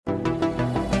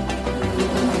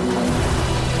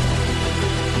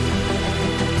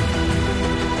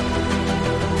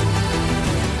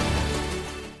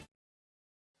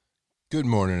Good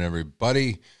morning,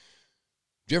 everybody. Do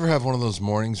you ever have one of those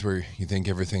mornings where you think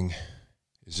everything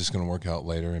is just going to work out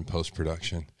later in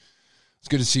post-production? It's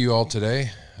good to see you all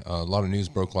today. A lot of news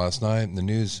broke last night, and the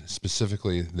news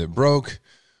specifically that broke,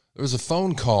 there was a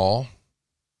phone call.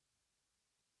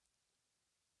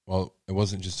 Well, it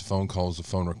wasn't just a phone call, it was a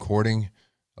phone recording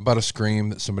about a scream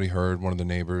that somebody heard. One of the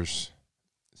neighbors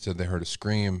said they heard a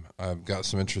scream. I've got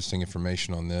some interesting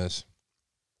information on this.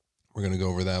 We're going to go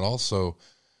over that also.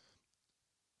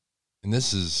 And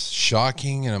this is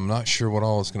shocking, and I'm not sure what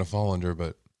all it's going to fall under,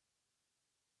 but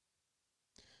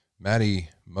Maddie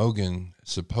Mogan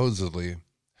supposedly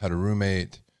had a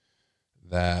roommate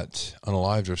that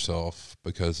unalived herself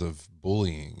because of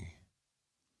bullying.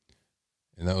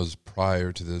 And that was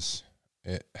prior to this.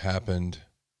 It happened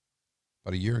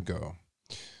about a year ago.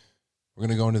 We're going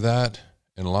to go into that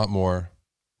and a lot more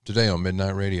today on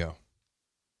Midnight Radio.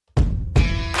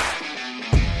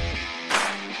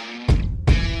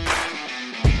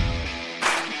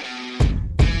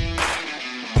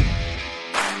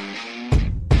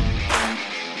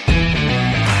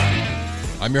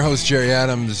 I'm your host, Jerry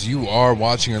Adams. You are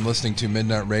watching and listening to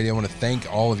Midnight Radio. I want to thank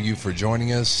all of you for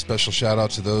joining us. Special shout out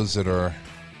to those that are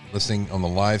listening on the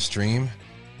live stream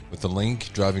with the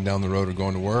link, driving down the road or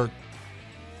going to work.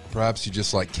 Perhaps you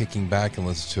just like kicking back and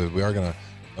listen to it. We are going to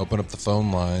open up the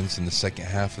phone lines in the second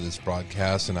half of this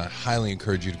broadcast, and I highly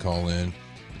encourage you to call in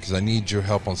because I need your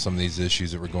help on some of these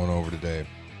issues that we're going over today.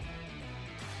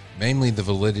 Mainly the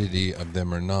validity of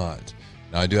them or not.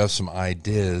 Now, I do have some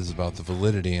ideas about the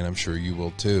validity, and I'm sure you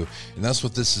will too. And that's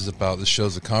what this is about. This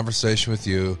show's a conversation with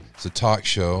you. It's a talk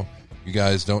show. You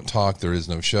guys don't talk, there is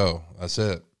no show. That's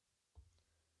it.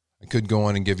 I could go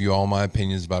on and give you all my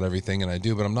opinions about everything, and I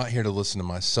do, but I'm not here to listen to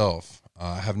myself.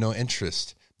 I have no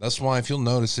interest. That's why, if you'll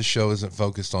notice, this show isn't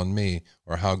focused on me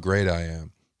or how great I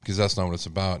am, because that's not what it's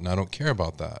about, and I don't care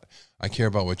about that. I care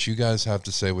about what you guys have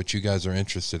to say, what you guys are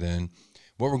interested in.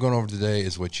 What we're going over today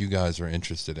is what you guys are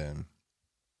interested in.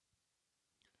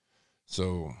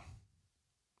 So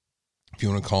if you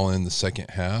want to call in the second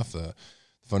half, the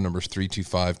phone number is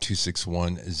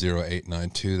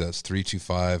 325-261-0892. That's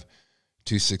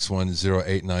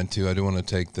 325-261-0892. I do want to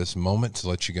take this moment to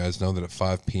let you guys know that at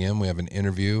 5 p.m. we have an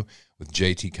interview with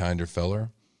J.T.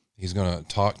 Kinderfeller. He's going to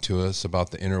talk to us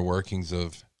about the inner workings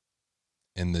of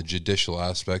and the judicial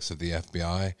aspects of the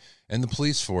FBI and the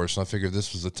police force. And I figured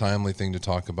this was a timely thing to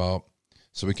talk about,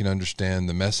 so we can understand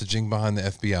the messaging behind the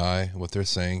FBI, what they're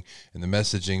saying, and the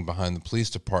messaging behind the police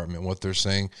department, what they're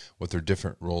saying, what their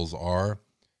different roles are,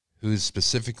 who's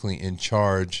specifically in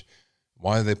charge,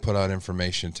 why they put out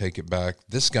information, take it back.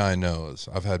 This guy knows.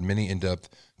 I've had many in-depth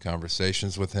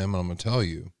conversations with him, and I'm going to tell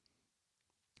you,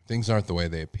 things aren't the way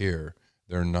they appear.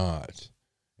 They're not.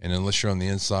 And unless you're on the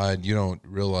inside, you don't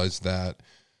realize that.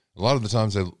 A lot of the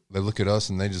times they look at us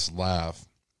and they just laugh.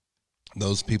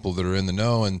 Those people that are in the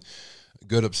know and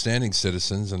good upstanding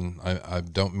citizens, and I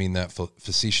don't mean that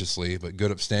facetiously, but good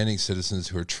upstanding citizens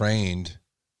who are trained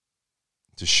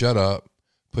to shut up,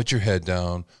 put your head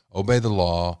down, obey the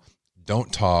law,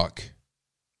 don't talk.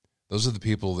 Those are the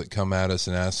people that come at us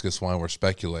and ask us why we're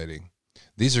speculating.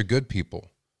 These are good people,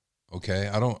 okay?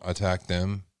 I don't attack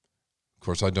them. Of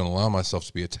course, I don't allow myself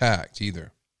to be attacked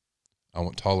either. I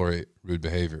won't tolerate rude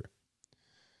behavior.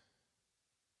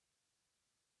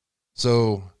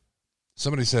 So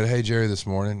somebody said, hey, Jerry, this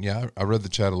morning. Yeah, I read the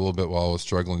chat a little bit while I was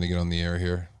struggling to get on the air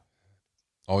here.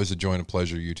 Always a joy and a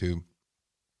pleasure, YouTube.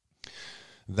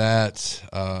 That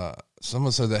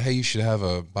someone said that, hey, you should have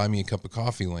a buy me a cup of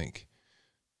coffee link.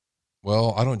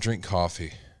 Well, I don't drink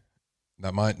coffee.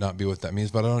 That might not be what that means,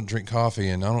 but I don't drink coffee,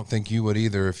 and I don't think you would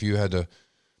either if you had to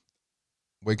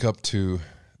wake up to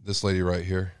this lady right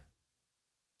here.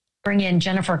 Bring in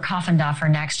Jennifer Coffendorfer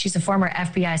next. She's a former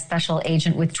FBI special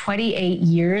agent with 28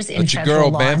 years in federal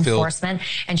law enforcement,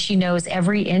 and she knows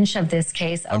every inch of this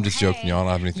case. I'm just joking, y'all. I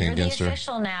don't have anything against her. You're the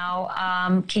official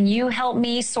now. Can you help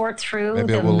me sort through the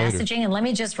messaging? Later. And let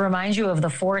me just remind you of the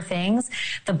four things.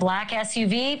 The black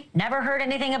SUV, never heard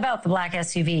anything about the black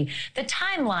SUV. The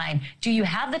timeline, do you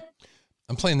have the...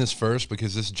 I'm playing this first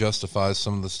because this justifies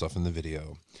some of the stuff in the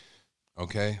video,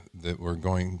 okay, that we're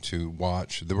going to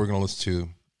watch, that we're going to listen to,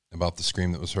 about the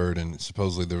scream that was heard, and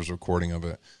supposedly there was a recording of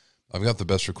it. I've got the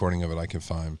best recording of it I can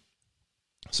find.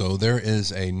 So there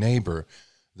is a neighbor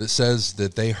that says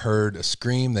that they heard a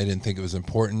scream. They didn't think it was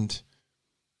important.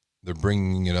 They're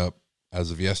bringing it up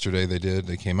as of yesterday.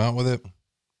 They came out with it.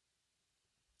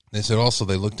 They said also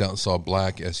they looked out and saw a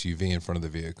black SUV in front of the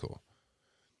vehicle.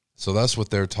 So that's what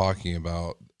they're talking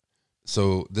about.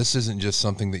 So this isn't just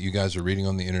something that you guys are reading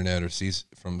on the internet or see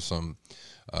from some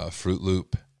Fruit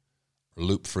Loop or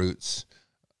Loop Fruits.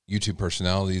 YouTube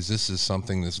personalities. This is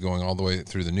something that's going all the way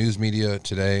through the news media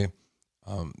today.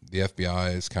 The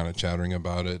FBI is kind of chattering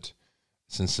about it,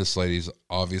 since this lady's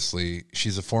obviously,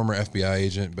 she's a former FBI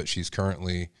agent, but she's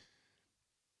currently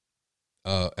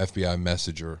a FBI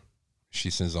messenger. She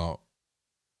sends out,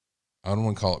 I don't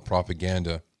want to call it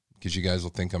propaganda, because you guys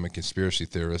will think I'm a conspiracy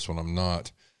theorist when I'm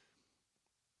not.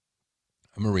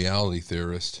 I'm a reality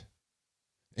theorist.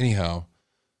 Anyhow,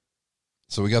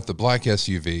 so we got the black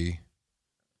SUV.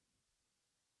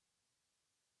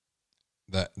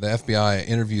 The FBI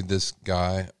interviewed this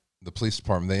guy, the police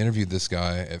department, they interviewed this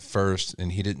guy at first,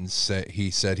 and he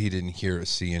said he didn't hear or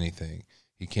see anything.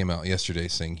 He came out yesterday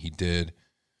saying he did.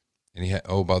 And he had,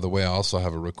 oh, by the way, I also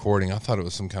have a recording. I thought it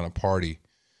was some kind of party.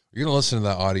 You're going to listen to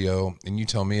that audio, and you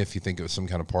tell me if you think it was some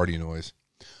kind of party noise.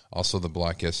 Also, the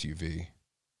black SUV.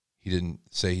 He didn't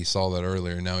say he saw that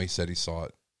earlier. Now he said he saw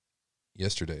it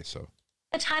yesterday, so.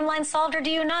 The timeline solved, or do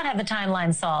you not have the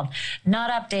timeline solved?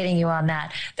 Not updating you on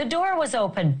that. The door was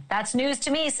open. That's news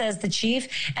to me, says the chief.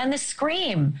 And the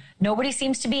scream. Nobody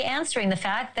seems to be answering the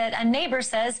fact that a neighbor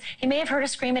says he may have heard a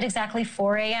scream at exactly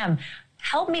 4 a.m.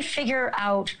 Help me figure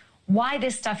out why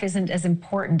this stuff isn't as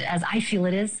important as I feel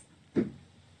it is.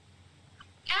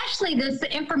 Ashley, this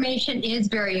information is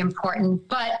very important,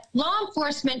 but law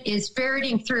enforcement is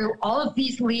ferreting through all of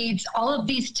these leads, all of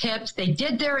these tips. They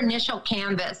did their initial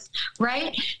canvas,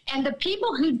 right? And the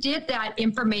people who did that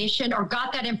information or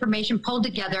got that information pulled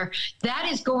together, that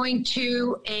is going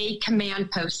to a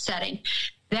command post setting.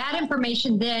 That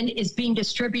information then is being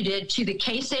distributed to the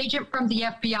case agent from the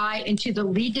FBI and to the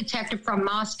lead detective from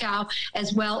Moscow,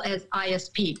 as well as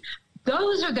ISP.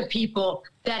 Those are the people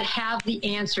that have the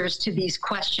answers to these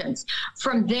questions.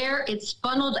 From there, it's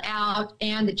funneled out,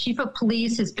 and the chief of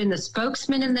police has been the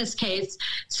spokesman in this case.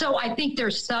 So I think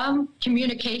there's some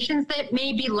communications that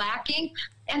may be lacking.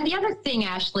 And the other thing,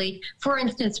 Ashley, for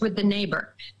instance, with the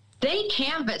neighbor, they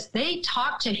canvassed, they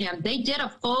talked to him, they did a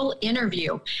full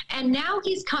interview, and now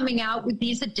he's coming out with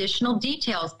these additional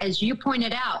details, as you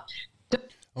pointed out.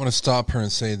 I want to stop her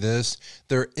and say this.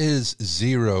 There is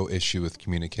zero issue with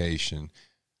communication.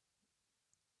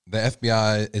 The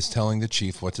FBI is telling the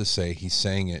chief what to say. He's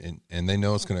saying it, and they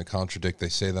know it's going to contradict. They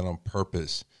say that on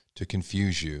purpose to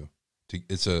confuse you.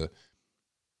 It's a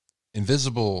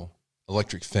invisible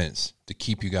electric fence to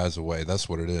keep you guys away. That's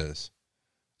what it is.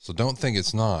 So don't think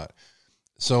it's not.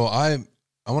 So I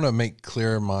want to make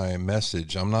clear my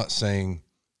message. I'm not saying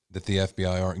that the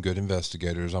FBI aren't good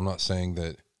investigators. I'm not saying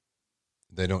that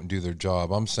they don't do their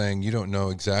job. I'm saying you don't know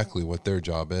exactly what their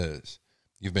job is.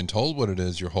 You've been told what it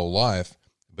is your whole life,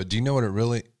 but do you know what it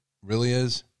really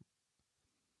is?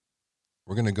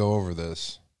 We're going to go over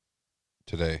this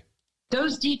today.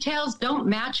 Those details don't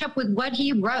match up with what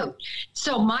he wrote.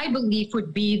 So my belief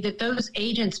would be that those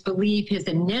agents believe his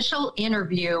initial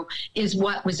interview is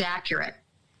what was accurate.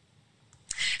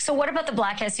 So what about the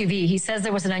black SUV? He says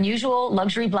there was an unusual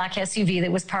luxury black SUV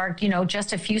that was parked,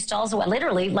 just a few stalls away,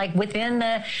 literally like within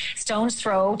the stone's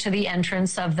throw to the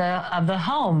entrance of the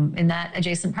home in that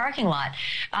adjacent parking lot.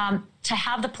 To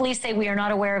have the police say we are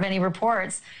not aware of any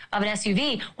reports of an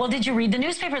SUV. Well, did you read the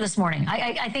newspaper this morning?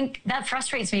 I think that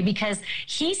frustrates me because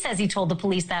he says he told the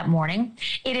police that morning.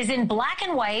 It is in black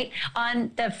and white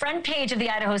on the front page of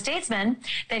the Idaho Statesman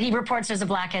that he reports there's a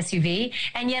black SUV.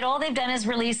 And yet all they've done is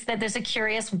release that there's a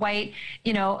curious white,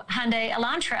 Hyundai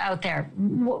Elantra out there.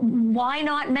 Why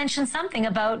not mention something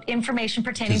about information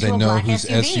pertaining to a black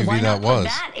SUV? Why not put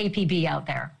that APB out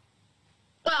there?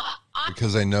 Well,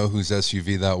 because they know whose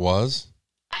SUV that was?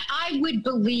 I would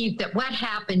believe that what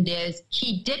happened is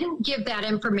he didn't give that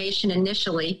information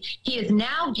initially. He has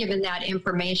now given that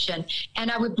information. And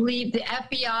I would believe the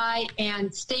FBI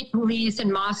and state police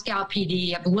and Moscow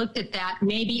PD have looked at that,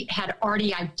 maybe had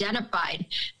already identified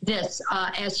this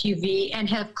SUV and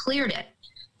have cleared it.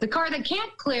 The car that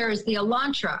can't clear is the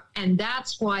Elantra, and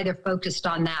that's why they're focused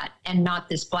on that and not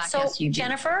this black SUV. So,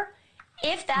 Jennifer,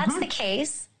 if that's the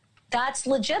case, that's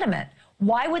legitimate.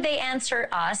 Why would they answer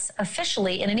us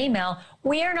officially in an email,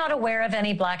 we are not aware of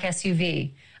any black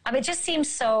SUV? It just seems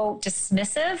so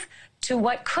dismissive to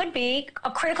what could be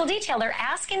a critical detail. They're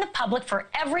asking the public for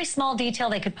every small detail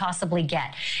they could possibly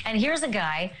get. And here's a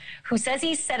guy who says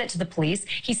he said it to the police.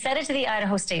 He said it to the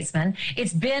Idaho Statesman.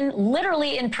 It's been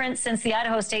literally in print since the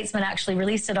Idaho Statesman actually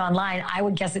released it online. I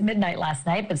would guess at midnight last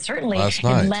night, but certainly it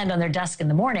would land on their desk in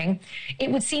the morning. It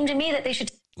would seem to me that they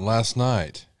should... Last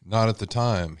night, not at the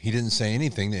time. He didn't say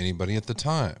anything to anybody at the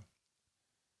time.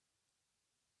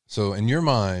 So in your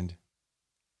mind,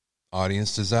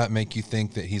 audience, does that make you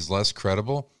think that he's less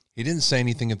credible? He didn't say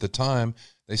anything at the time.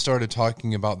 They started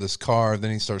talking about this car.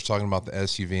 Then he starts talking about the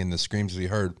SUV and the screams that he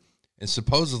heard and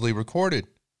supposedly recorded.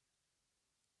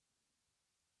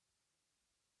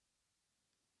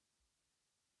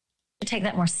 take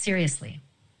that more seriously?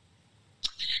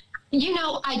 You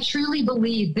know, I truly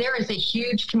believe there is a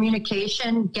huge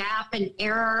communication gap and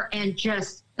error, and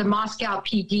just the Moscow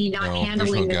PD not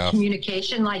handling the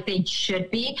communication like they should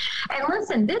be. And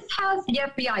listen, this has the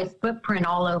FBI's footprint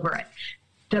all over it.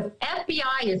 The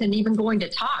FBI isn't even going to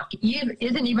talk,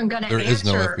 isn't even going to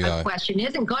answer a question,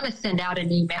 isn't going to send out an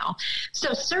email.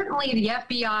 So certainly the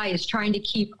FBI is trying to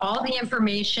keep all the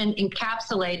information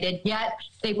encapsulated, yet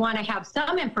they want to have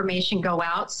some information go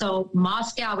out. So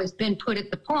Moscow has been put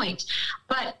at the point.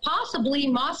 But possibly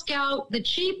Moscow, the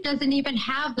chief, doesn't even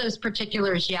have those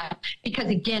particulars yet. Because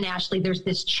again, Ashley, there's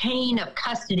this chain of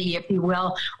custody, if you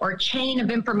will, or chain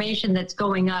of information that's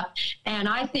going up. And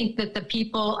I think that the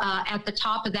people at the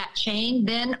top of that chain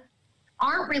then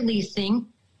aren't releasing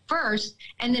first,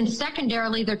 and then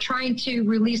secondarily they're trying to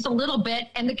release a little bit,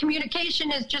 and the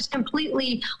communication is just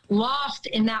completely lost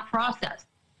in that process.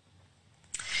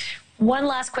 One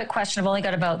last quick question. I've only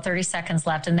got about 30 seconds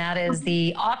left, and that is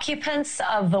the occupants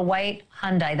of the white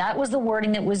Hyundai. That was the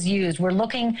wording that was used. We're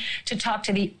looking to talk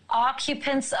to the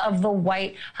occupants of the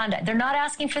white Hyundai. They're not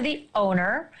asking for the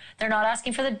owner. They're not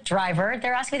asking for the driver.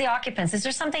 They're asking for the occupants. Is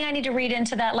there something I need to read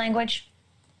into that language?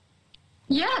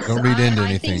 Yes, don't read into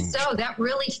anything. I think so. That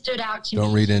really stood out to me.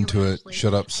 Don't read into it.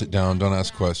 Shut up. Sit down. Don't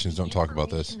ask questions. Don't talk about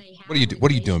this. What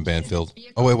are you doing, Banfield?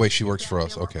 Oh wait. She works for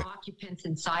us. Okay. Occupants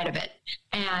inside of it,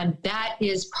 and that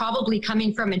is probably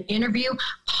coming from an interview,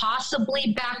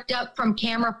 possibly backed up from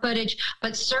camera footage,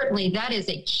 but certainly that is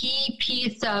a key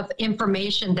piece of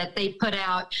information that they put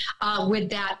out with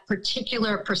that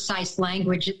particular precise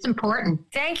language. It's important.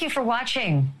 Thank you for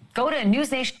watching. Go to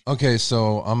News Nation. Okay,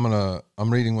 so I'm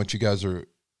reading what you guys are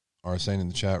saying in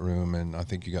the chat room, and I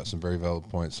think you got some very valid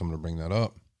points. So I'm going to bring that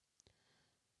up.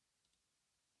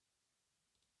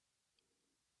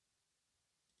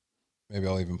 Maybe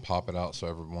I'll even pop it out so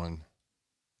everyone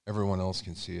else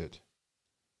can see it.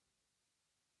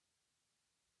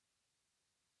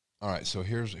 All right, so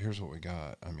here's what we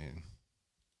got. I mean,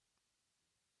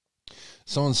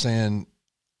 someone's saying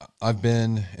I've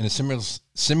been in a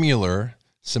similar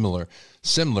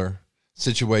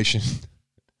situation.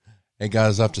 Hey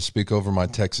guys, I have to speak over my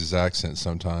Texas accent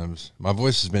sometimes. My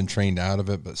voice has been trained out of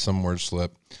it, but some words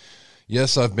slip.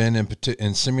 Yes, I've been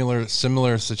in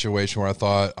similar situation where I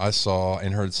thought I saw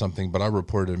and heard something, but I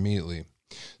reported immediately.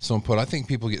 Someone put, I think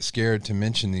people get scared to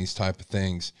mention these type of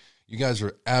things. You guys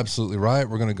are absolutely right.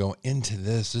 We're going to go into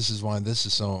this. This is why this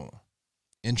is so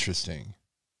interesting.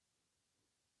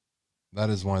 That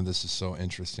is why this is so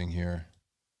interesting here.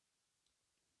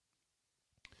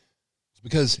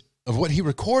 Because of what he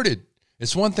recorded.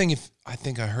 It's one thing if I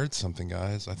think I heard something,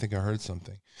 guys. I think I heard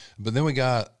something. But then we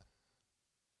got,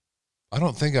 I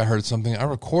don't think I heard something. I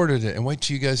recorded it, and wait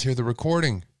till you guys hear the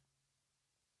recording.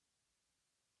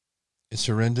 It's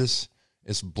horrendous.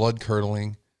 It's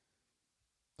blood-curdling.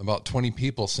 About 20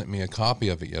 people sent me a copy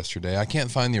of it yesterday. I can't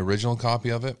find the original copy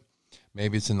of it.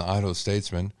 Maybe it's in the Idaho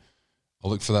Statesman. I'll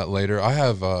look for that later. I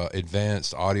have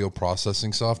advanced audio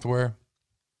processing software.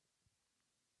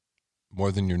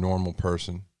 More than your normal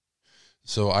person.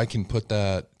 So I can put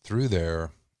that through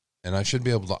there, and I should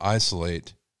be able to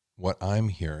isolate what I'm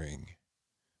hearing.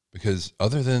 Because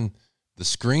other than the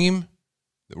scream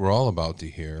that we're all about to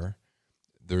hear,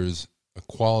 there's a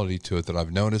quality to it that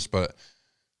I've noticed, but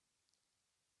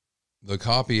the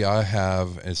copy I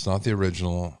have, it's not the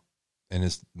original, and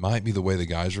it might be the way the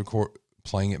guys record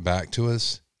playing it back to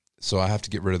us. So I have to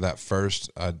get rid of that first.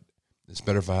 It's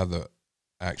better if I have the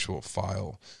actual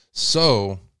file.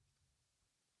 So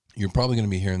you're probably going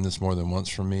to be hearing this more than once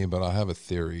from me, but I have a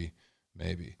theory,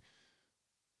 maybe.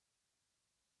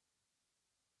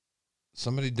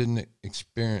 Somebody didn't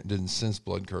sense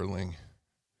blood curdling.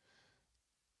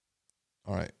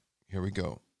 All right, here we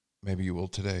go. Maybe you will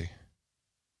today.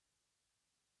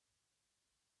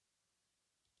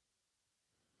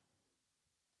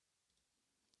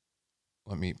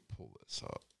 Let me pull this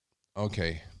up.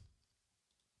 Okay.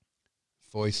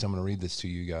 Voice, I'm going to read this to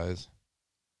you guys.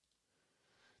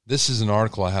 This is an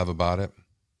article I have about it.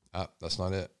 That's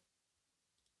not it.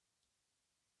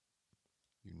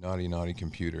 You naughty, naughty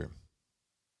computer.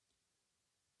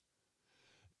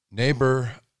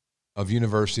 Neighbor of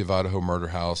University of Idaho murder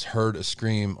house heard a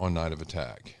scream on night of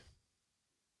attack.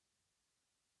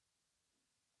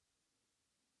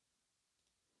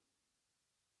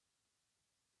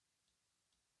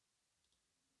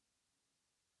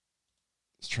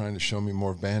 It's trying to show me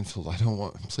more Banfield. I don't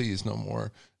want, please, no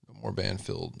more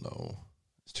Banfield. No,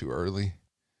 it's too early.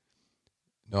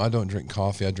 No, I don't drink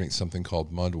coffee. I drink something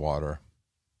called mud water.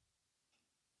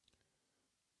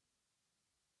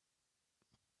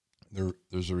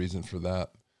 There's a reason for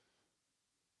that.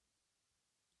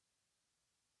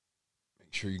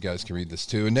 Make sure you guys can read this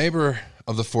too. A neighbor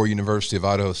of the 4 University of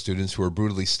Idaho students who were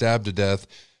brutally stabbed to death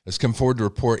has come forward to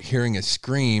report hearing a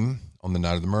scream on the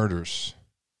night of the murders.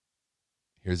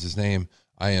 Here's his name,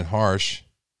 Ian Harsh.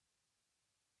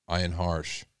 Ian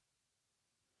Harsh.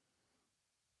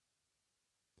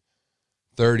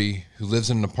 30, who lives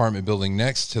in an apartment building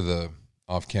next to the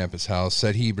off-campus house,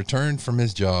 said he returned from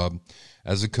his job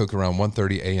as a cook around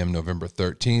 1:30 a.m. November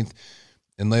 13th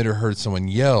and later heard someone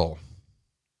yell.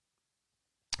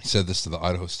 He said this to the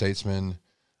Idaho Statesman.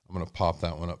 I'm going to pop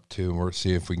that one up too, and we'll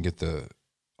see if we can get the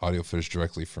audio footage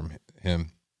directly from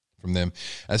them.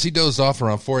 As he dozed off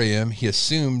around 4 a.m., he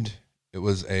assumed it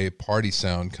was a party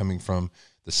sound coming from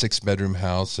the 6-bedroom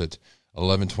house at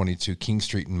 1122 King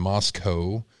Street in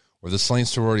Moscow, where the slain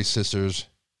sorority sisters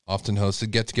often hosted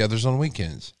get-togethers on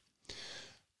weekends.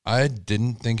 I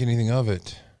didn't think anything of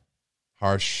it.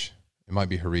 Harsh, it might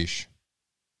be Harish.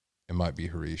 It might be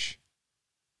Harish.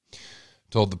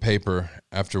 Told the paper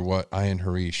after what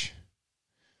happened,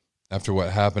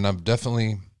 I've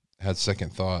definitely had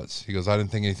second thoughts. He goes, I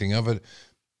didn't think anything of it.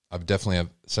 I've definitely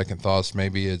had second thoughts.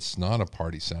 Maybe it's not a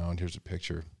party sound. Here's a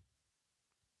picture.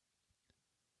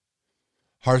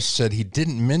 Harsh said he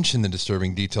didn't mention the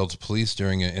disturbing detail to police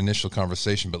during an initial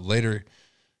conversation, but later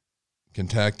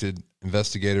contacted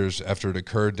investigators after it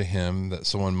occurred to him that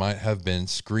someone might have been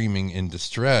screaming in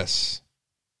distress.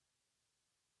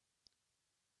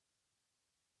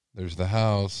 There's the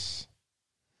house.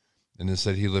 And it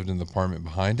said he lived in the apartment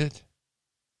behind it.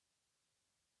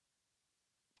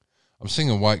 I'm seeing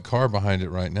a white car behind it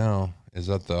right now. Is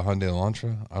that the Hyundai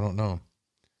Elantra? I don't know.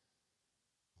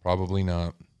 Probably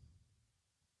not.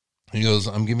 He goes,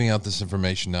 I'm giving out this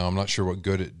information now. I'm not sure what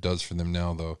good it does for them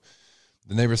now, though.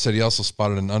 The neighbor said he also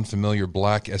spotted an unfamiliar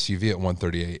black SUV at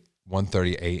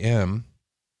 1:30 a.m.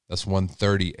 That's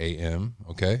 1:30 a.m.,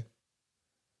 okay?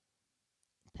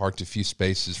 Parked a few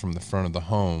spaces from the front of the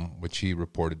home, which he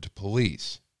reported to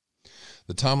police.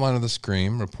 The timeline of the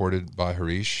scream, reported by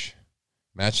Harish,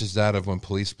 matches that of when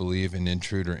police believe an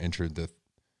intruder entered the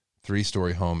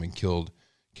 3-story home and killed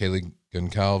Kaylee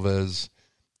Goncalves,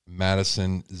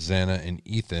 Madison, Xana, and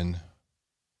Ethan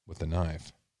with a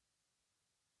knife.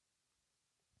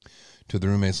 2 of the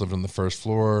roommates lived on the first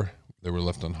floor. They were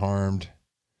left unharmed.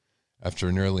 After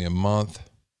nearly a month,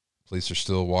 police are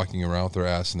still walking around with their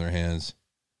ass in their hands.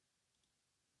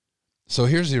 So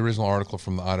here's the original article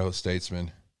from the Idaho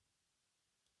Statesman,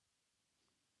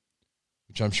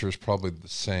 which I'm sure is probably the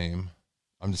same.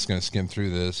 I'm just going to skim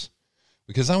through this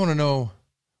because I want to know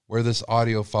where this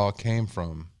audio file came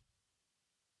from.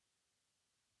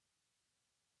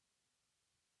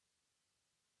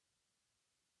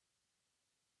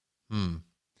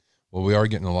 Well, we are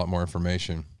getting a lot more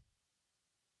information.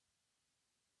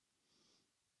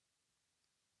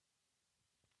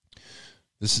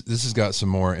 This has got some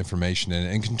more information in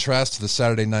it. In contrast to the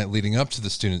Saturday night leading up to the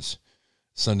students'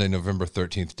 Sunday, November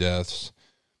 13th deaths,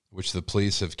 which the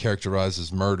police have characterized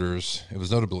as murders, it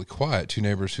was notably quiet. 2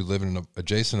 neighbors who live in an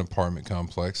adjacent apartment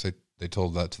complex, they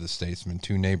told that to the Statesman.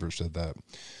 2 neighbors said that.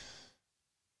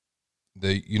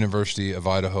 The University of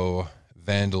Idaho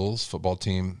Vandals football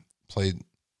team played.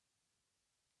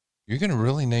 You're going to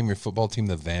really name your football team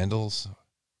the Vandals?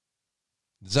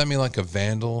 Does that mean like a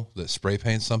vandal that spray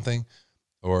paints something?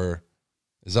 Or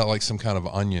is that like some kind of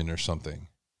onion or something?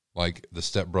 Like the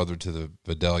stepbrother to the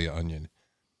Vidalia onion?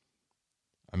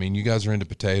 I mean, you guys are into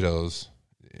potatoes.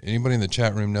 Anybody in the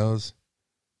chat room knows?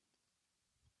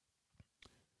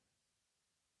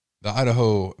 The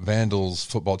Idaho Vandals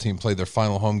football team played their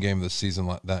final home game of the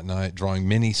season that night, drawing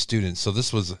many students. So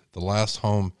this was the last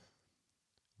home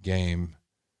game,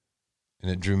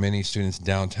 and it drew many students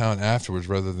downtown afterwards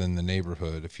rather than the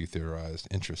neighborhood, if you theorized.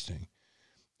 Interesting.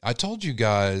 I told you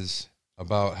guys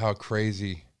about how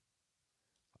crazy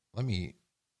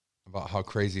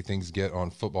things get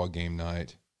on football game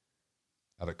night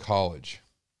at a college.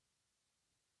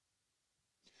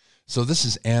 So this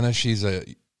is Anna. She's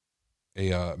a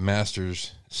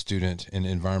master's student in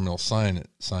environmental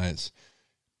science.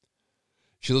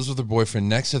 She lives with her boyfriend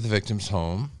next to the victim's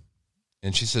home.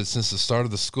 And she said since the start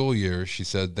of the school year, she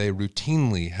said they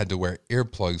routinely had to wear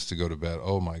earplugs to go to bed.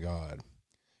 Oh, my God.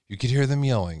 You could hear them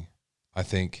yelling. I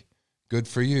think, good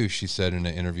for you, she said in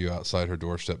an interview outside her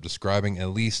doorstep, describing at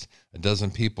least a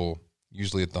dozen people,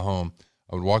 usually at the home.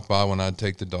 I would walk by when I'd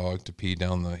take the dog to pee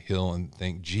down the hill and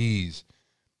think, geez,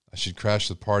 I should crash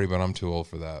the party, but I'm too old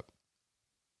for that.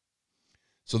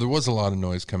 So there was a lot of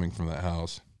noise coming from that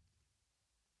house.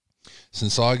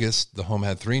 Since August, the home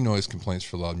had 3 noise complaints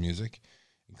for loud music,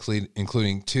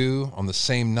 including 2 on the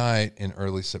same night in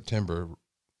early September.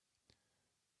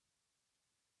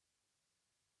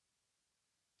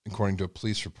 according to a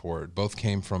police report. Both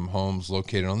came from homes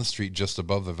located on the street just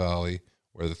above the valley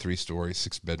where the 3-story,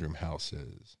 6-bedroom house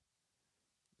is.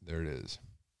 There it is.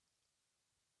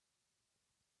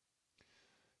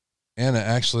 Anna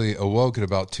actually awoke at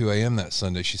about 2 a.m. that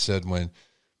Sunday, she said, when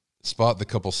Spot, the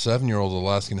couple's 7-year-old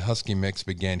Alaskan Husky mix,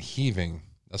 began heaving.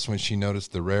 That's when she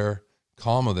noticed the rare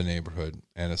calm of the neighborhood,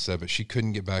 Anna said, but she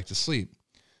couldn't get back to sleep.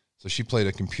 So she played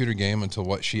a computer game until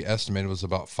what she estimated was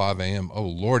about 5 a.m. Oh,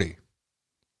 Lordy.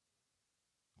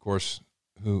 Of course,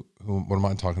 what am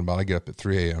I talking about? I get up at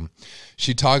 3 a.m.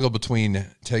 She toggled between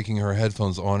taking her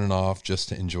headphones on and off just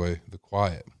to enjoy the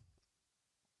quiet.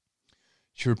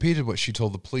 She repeated what she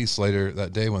told the police later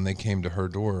that day when they came to her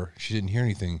door. She didn't hear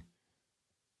anything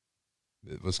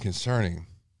that was concerning.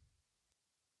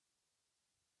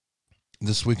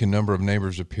 This week, a number of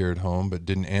neighbors appeared home but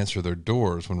didn't answer their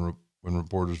doors when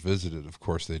reporters visited. Of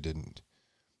course they didn't.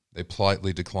 They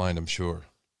politely declined, I'm sure.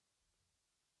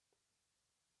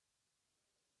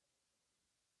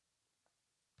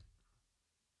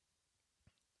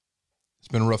 It's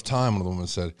been a rough time, one of the women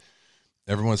said.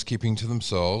 Everyone's keeping to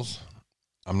themselves.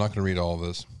 I'm not going to read all of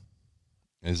this.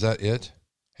 Is that it?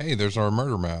 Hey, there's our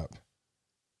murder map.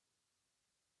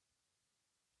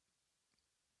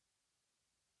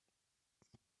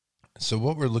 So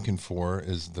what we're looking for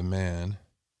is the man,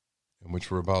 in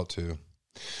which we're about to.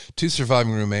 2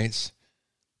 surviving roommates,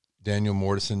 Daniel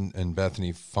Mortison and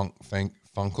Bethany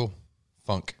Funkel.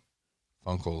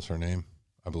 Funkel is her name,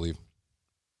 I believe.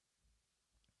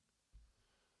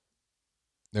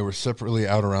 They were separately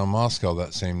out around Moscow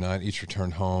that same night. Each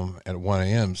returned home at 1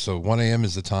 a.m. So 1 a.m.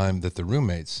 is the time that the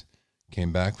roommates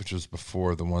came back, which was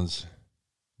before the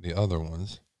other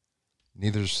ones.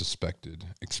 Neither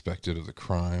expected of the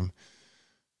crime.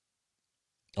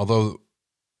 Although,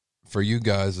 for you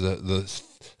guys, the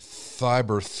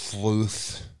Cyber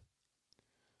Sleuth,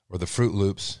 or the Fruit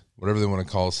Loops, whatever they want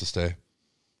to call us this day,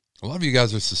 a lot of you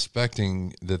guys are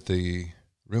suspecting that the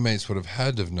roommates would have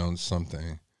had to have known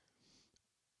something.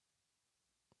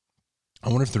 I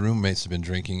wonder if the roommates have been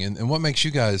drinking. And what makes you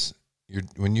guys,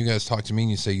 when you guys talk to me and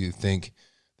you say you think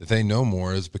that they know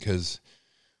more, is because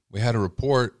we had a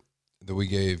report that we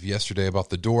gave yesterday about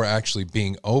the door actually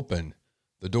being open.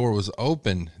 The door was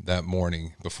open that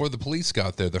morning before the police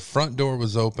got there. The front door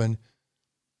was open.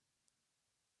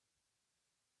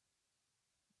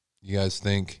 You guys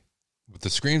think, with the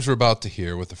screams we're about to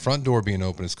hear, with the front door being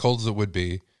open, as cold as it would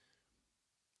be,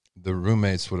 the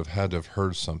roommates would have had to have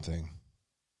heard something.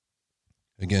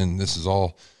 Again, this is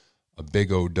all a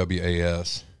big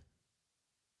OWAS.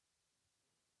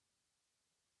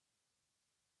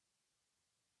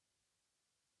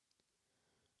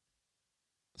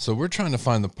 So we're trying to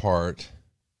find the part.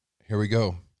 Here we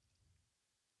go.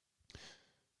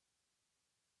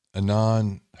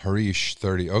 Anon Harish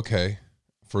 30. Okay.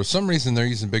 For some reason, they're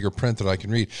using bigger print that I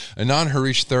can read. Anon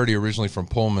Harish 30, originally from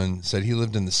Pullman, said he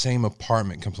lived in the same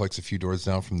apartment complex a few doors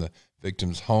down from the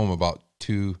victim's home about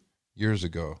 2 years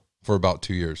ago, for about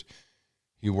 2 years.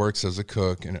 He works as a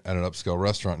cook at an upscale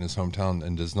restaurant in his hometown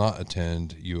and does not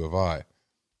attend U of I.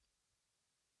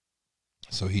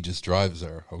 So he just drives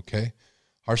there, okay?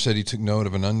 Harsh said he took note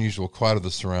of an unusual quiet of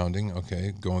the surrounding.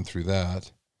 Okay, going through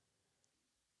that.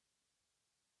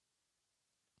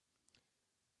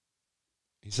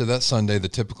 He said that Sunday, the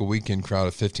typical weekend crowd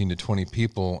of 15 to 20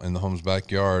 people in the home's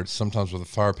backyard, sometimes where the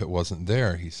fire pit wasn't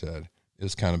there, he said. It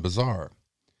was kind of bizarre.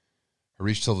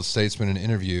 Harish told the Statesman in an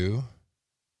interview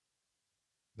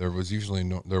there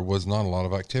was not a lot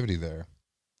of activity there.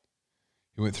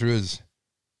 He went through his...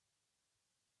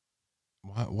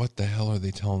 What the hell are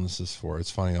they telling us this for? It's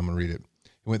funny, I'm going to read it.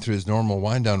 He went through his normal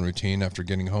wind-down routine after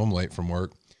getting home late from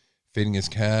work, feeding his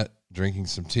cat, drinking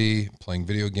some tea, playing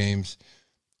video games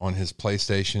on his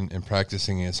PlayStation, and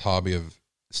practicing his hobby of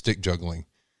stick juggling.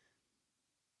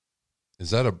 Is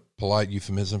that a polite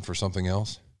euphemism for something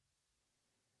else?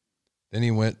 Then he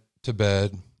went to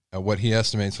bed at what he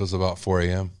estimates was about 4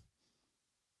 a.m.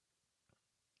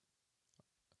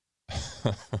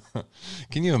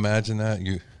 Can you imagine that?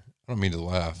 I don't mean to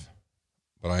laugh,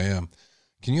 but I am.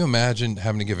 Can you imagine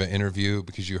having to give an interview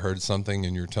because you heard something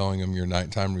and you're telling them your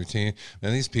nighttime routine?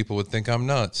 And these people would think I'm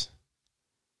nuts.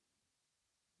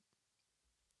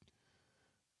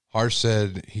 Harsh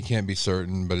said he can't be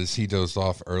certain, but as he dozed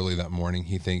off early that morning,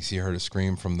 he thinks he heard a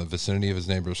scream from the vicinity of his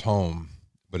neighbor's home,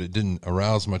 but it didn't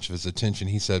arouse much of his attention,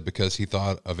 he said, because he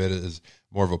thought of it as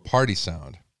more of a party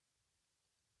sound.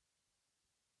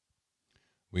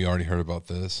 We already heard about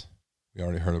this.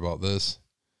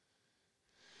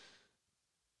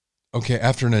 Okay,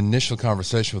 after an initial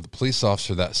conversation with the police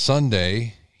officer that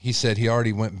Sunday, he said he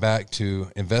already went back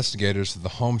to investigators at the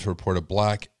home to report a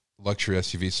black luxury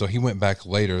SUV. So he went back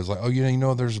later. It was like,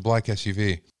 oh, there's a black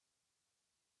SUV.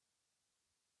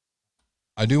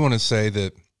 I do want to say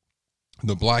that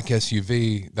the black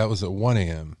SUV, that was at 1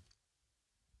 a.m.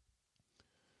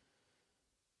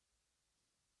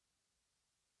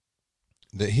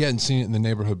 That he hadn't seen it in the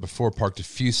neighborhood before, parked a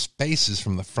few spaces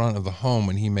from the front of the home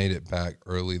when he made it back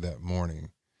early that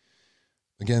morning.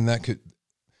 Again, that could,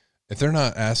 if they're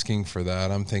not asking for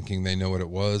that, I'm thinking they know what it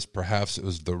was. Perhaps it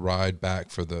was the ride back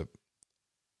for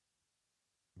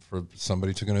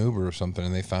somebody took an Uber or something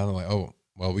and they found it, like, oh,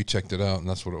 well, we checked it out and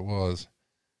that's what it was.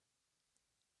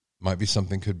 Might be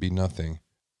something, could be nothing.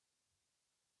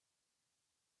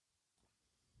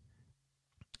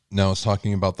 Now it's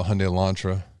talking about the Hyundai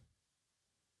Elantra.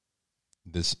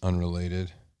 This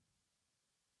unrelated.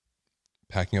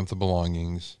 Packing up the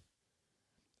belongings.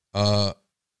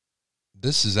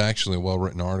 This is actually a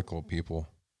well-written article, people.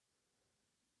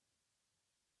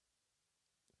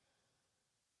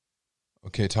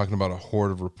 Okay, talking about a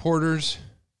horde of reporters.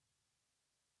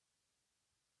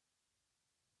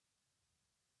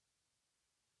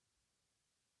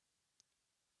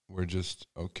 We're just,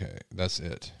 okay, that's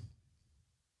it.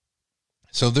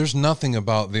 So there's nothing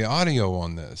about the audio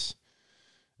on this.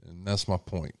 And that's my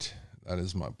point. That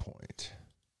is my point.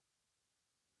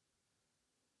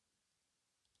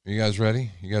 Are you guys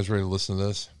ready? You guys ready to listen to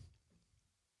this?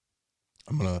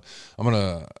 I'm gonna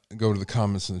go to the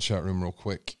comments in the chat room real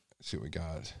quick. See what we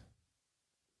got.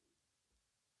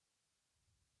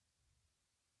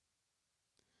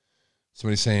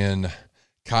 Somebody saying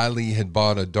Kylie had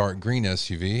bought a dark green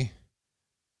SUV.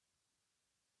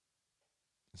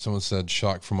 Someone said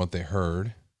shocked from what they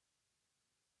heard.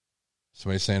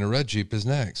 Somebody saying a red Jeep is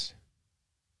next.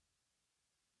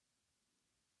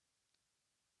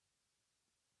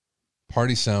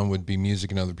 Party sound would be music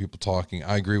and other people talking.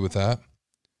 I agree with that.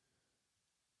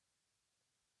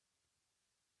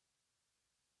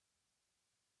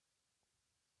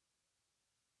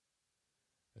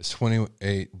 It's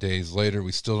 28 days later.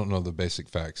 We still don't know the basic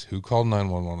facts. Who called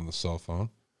 911 on the cell phone?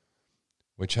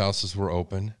 Which houses were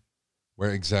open?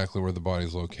 Where exactly were the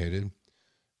bodies located?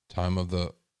 Time of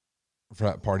the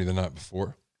frat party the night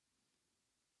before?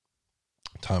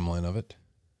 Timeline of it.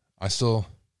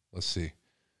 Let's see.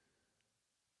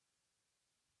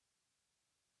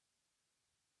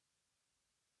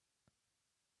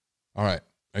 All right.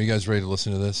 Are you guys ready to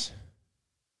listen to this?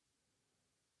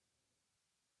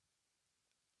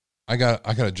 I got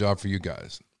a job for you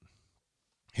guys.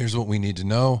 Here's what we need to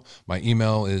know. My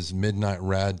email is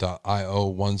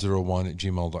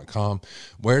midnightrad.io101@gmail.com.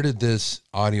 Where did this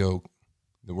audio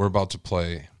that we're about to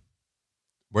play,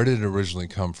 where did it originally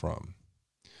come from?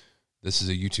 This is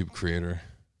a YouTube creator,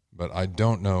 but I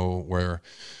don't know where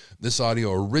this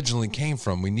audio originally came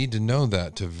from. We need to know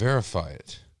that to verify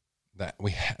it. That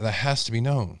has to be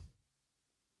known.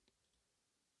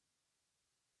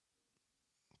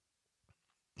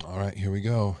 All right, here we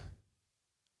go.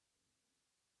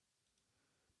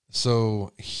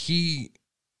 So he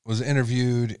was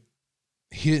interviewed.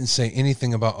 He didn't say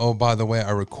anything about, oh, by the way,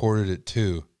 I recorded it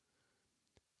too,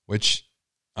 which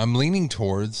I'm leaning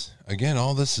towards. Again,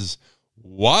 all this is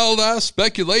wild ass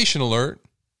speculation alert.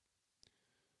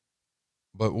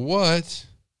 But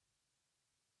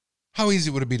how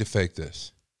easy would it be to fake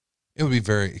this? It would be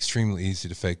extremely easy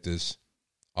to fake this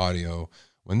audio.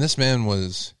 When this man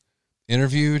was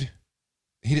interviewed,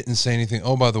 he didn't say anything.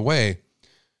 Oh, by the way,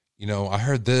 I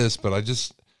heard this, but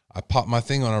I popped my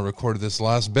thing on. I recorded this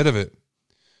last bit of it.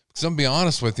 Because I'm going to be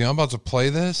honest with you, I'm about to play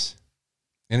this,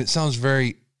 and it sounds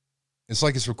it's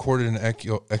like it's recorded in an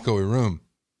echoey room.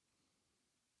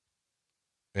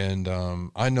 And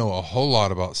I know a whole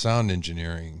lot about sound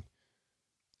engineering.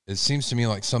 It seems to me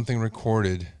like something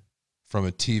recorded from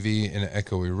a TV in an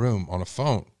echoey room on a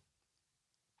phone.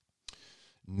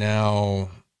 Now,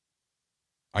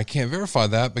 I can't verify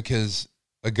that because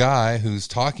a guy who's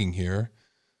talking here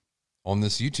on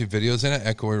this YouTube video is in an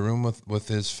echoey room with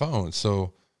his phone.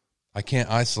 So I can't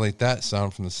isolate that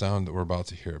sound from the sound that we're about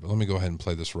to hear. But let me go ahead and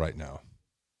play this right now.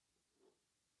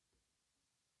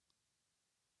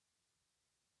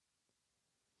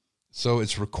 So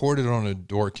it's recorded on a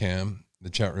door cam, the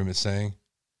chat room is saying.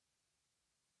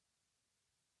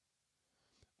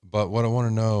 But what I want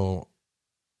to know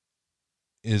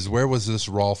is, where was this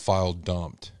raw file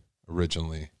dumped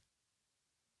originally?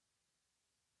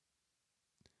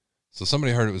 So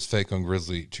somebody heard it was fake on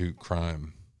Grizzly True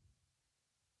Crime.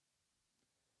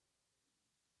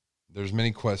 There's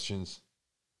many questions.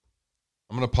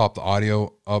 I'm going to pop the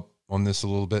audio up on this a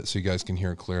little bit so you guys can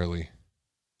hear it clearly.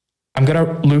 I'm going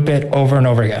to loop it over and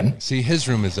over again. See, his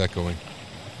room is echoing.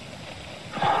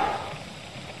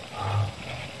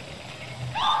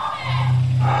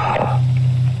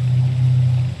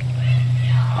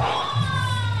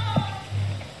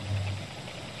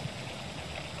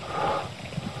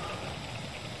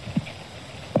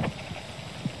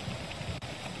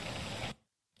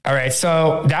 All right,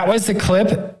 so that was the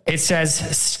clip. It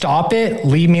says, "Stop it,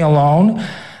 leave me alone."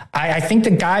 I think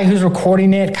the guy who's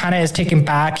recording it kind of is taken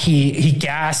back. He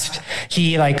gasped.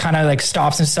 He like kind of like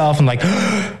stops himself and like,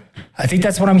 I think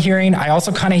that's what I'm hearing. I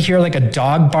also kind of hear like a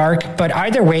dog bark, but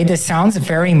either way, this sounds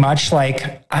very much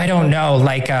like, I don't know,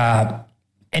 like an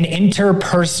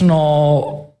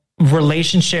interpersonal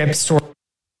relationship sort.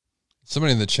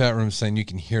 Somebody in the chat room saying you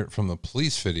can hear it from the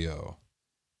police video.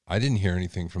 I didn't hear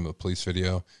anything from the police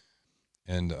video.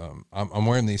 And I'm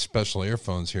wearing these special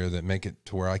earphones here that make it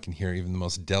to where I can hear even the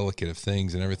most delicate of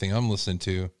things, and everything I'm listening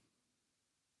to,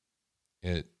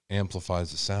 it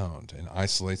amplifies the sound and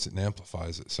isolates it and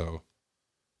amplifies it. So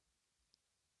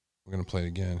we're going to play it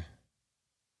again.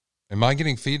 Am I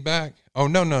getting feedback? Oh,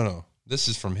 no. This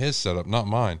is from his setup, not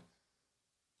mine.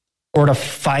 Sort of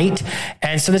fight.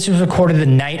 And so this was recorded the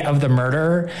night of the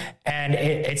murder, and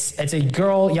it's a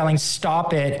girl yelling,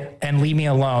 "Stop it and leave me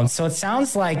alone." So it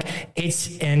sounds like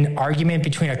it's an argument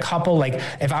between a couple. Like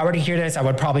if I were to hear this, I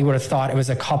would have thought it was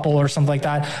a couple or something like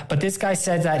that. But this guy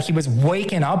said that he was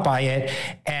waken up by it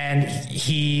and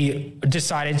he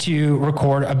decided to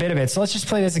record a bit of it. So let's just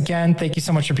play this again. Thank you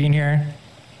so much for being here.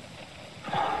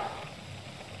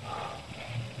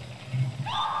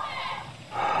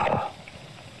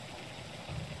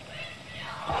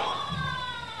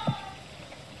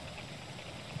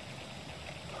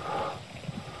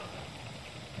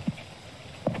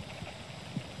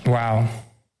 Wow.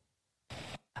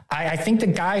 I think the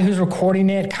guy who's recording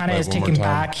it kind of is taken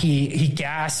back. He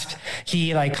gasped.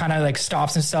 He like kind of like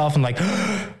stops himself and like,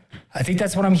 I think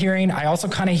that's what I'm hearing. I also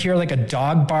kind of hear like a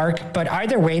dog bark, but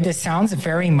either way, this sounds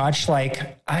very much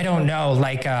like, I don't know,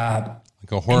 like a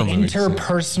horror movie,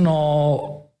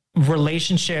 interpersonal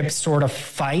relationship sort of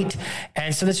fight.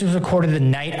 And so this was recorded the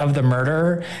night of the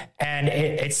murder, and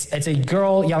it's a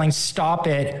girl yelling, "Stop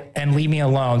it and leave me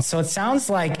alone." So it sounds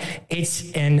like it's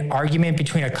an argument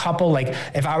between a couple. Like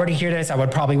if I were to hear this, I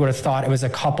would have thought it was a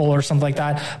couple or something like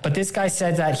that. But this guy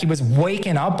said that he was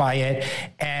waken up by it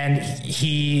and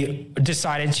he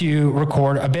decided to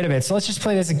record a bit of it. So let's just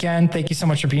play this again. Thank you so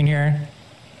much for being here.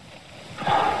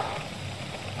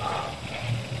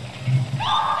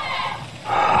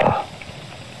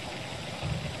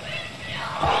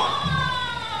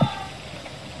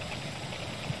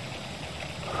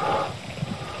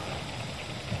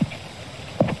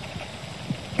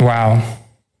 Wow.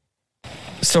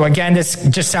 So again, this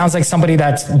just sounds like somebody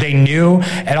that they knew.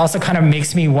 It also kind of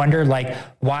makes me wonder, like,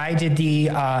 why did the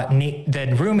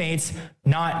roommates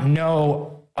not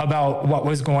know about what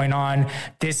was going on?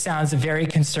 This sounds very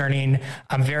concerning.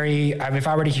 If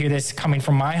I were to hear this coming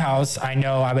from my house, I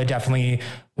know I would definitely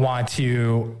want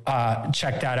to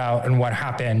check that out and what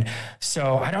happened.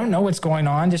 So I don't know what's going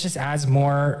on. This just adds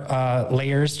more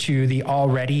layers to the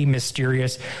already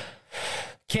mysterious.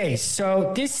 Okay,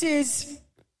 so let's just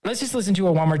listen to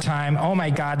it one more time. Oh my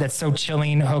God, that's so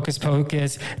chilling. Hocus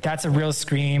pocus. That's a real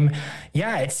scream.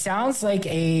 Yeah, it sounds like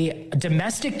a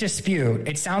domestic dispute.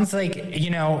 It sounds like,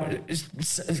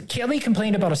 Kaylee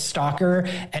complained about a stalker.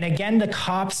 And again, the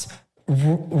cops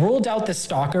ruled out the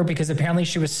stalker because apparently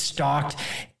she was stalked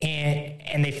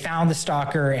and they found the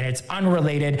stalker and it's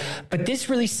unrelated. But this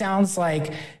really sounds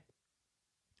like.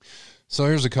 So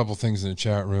here's a couple things in the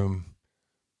chat room.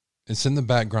 It's in the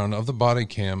background of the body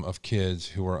cam of kids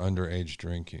who are underage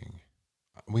drinking.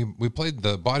 We played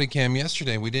the body cam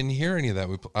yesterday. We didn't hear any of that.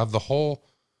 We have the whole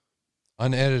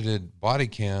unedited body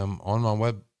cam on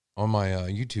my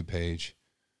YouTube page,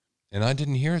 and I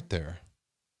didn't hear it there.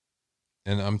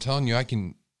 And I'm telling you, I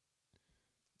can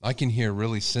hear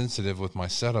really sensitive with my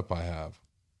setup I have.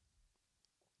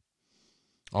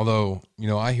 Although,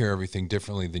 I hear everything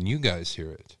differently than you guys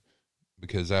hear it,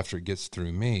 because after it gets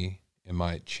through me, it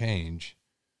might change.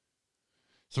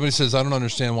 Somebody says, I don't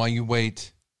understand why you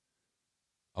wait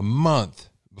a month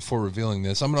before revealing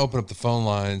this. I'm going to open up the phone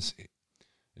lines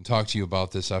and talk to you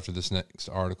about this after this next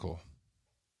article.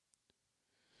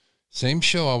 Same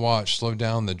show I watched, Slow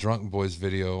Down, the Drunk Boys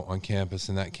video on campus,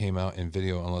 and that came out in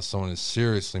video unless someone is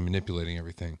seriously manipulating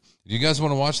everything. If you guys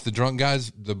want to watch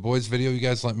the the boys video, you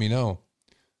guys let me know,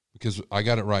 because I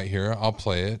got it right here. I'll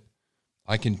play it.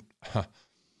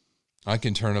 I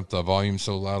can turn up the volume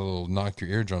so loud it'll knock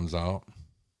your eardrums out.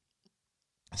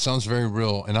 It sounds very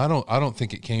real, and I don't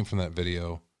think it came from that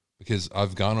video, because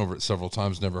I've gone over it several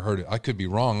times, never heard it. I could be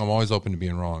wrong. I'm always open to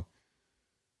being wrong.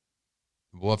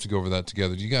 We'll have to go over that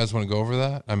together. Do you guys want to go over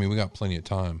that? I mean, we got plenty of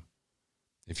time.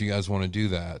 If you guys want to do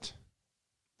that.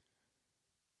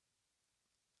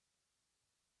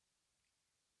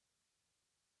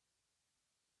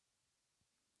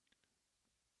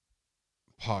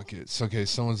 Pockets. Okay,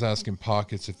 someone's asking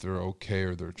Pockets if they're okay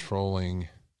or they're trolling.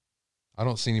 I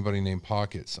don't see anybody named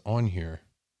Pockets on here.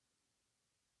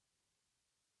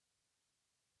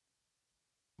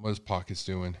 What is Pockets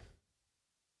doing?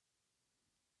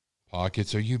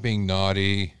 Pockets, are you being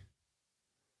naughty?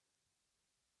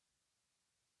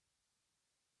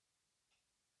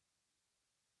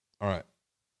 All right.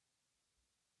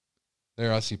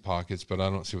 There, I see Pockets, but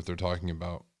I don't see what they're talking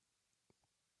about.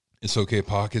 It's okay,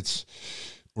 Pockets.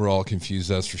 We're all confused,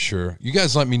 that's for sure. You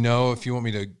guys let me know if you want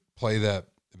me to play that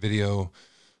video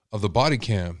of the body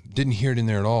cam. Didn't hear it in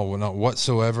there at all. Well, not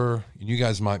whatsoever. You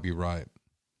guys might be right.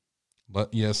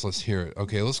 But yes, let's hear it.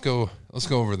 Okay, let's go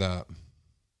over that.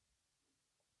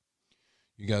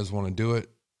 You guys want to do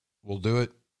it? We'll do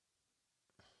it.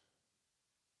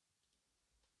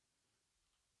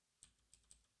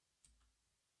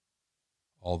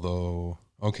 Although,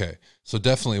 okay, so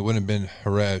definitely it wouldn't have been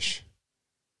Haresh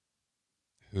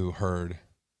who heard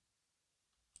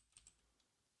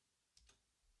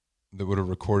that would have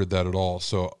recorded that at all.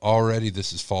 So already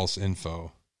this is false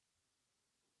info.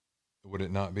 Would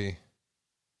it not be?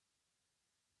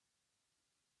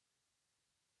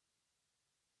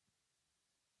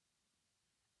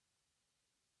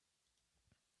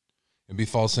 It'd be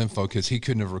false info because he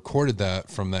couldn't have recorded that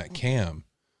from that cam.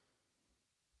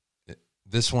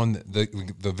 This one,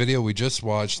 the video we just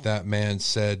watched, that man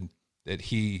said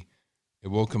that it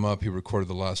woke him up. He recorded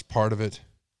the last part of it,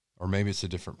 or maybe it's a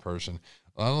different person.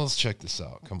 Let's check this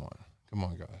out. Come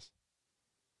on, guys.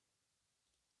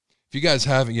 If you guys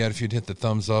haven't yet, if you'd hit the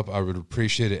thumbs up, I would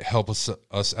appreciate it. Help us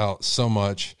out so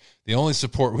much. The only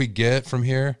support we get from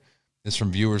here is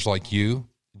from viewers like you,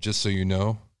 just so you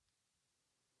know.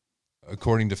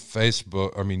 According to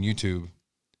YouTube,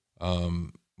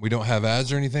 we don't have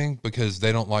ads or anything because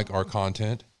they don't like our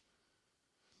content.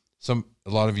 A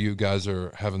lot of you guys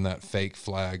are having that fake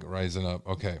flag rising up.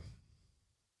 Okay.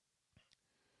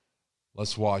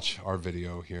 Let's watch our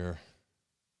video here.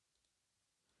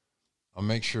 I'll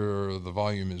make sure the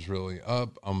volume is really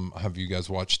up. I'll have you guys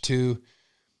watch too.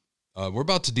 We're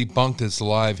about to debunk this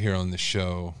live here on the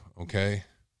show. Okay.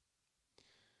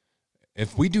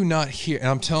 If we do not hear, and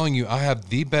I'm telling you, I have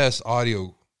the best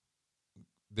audio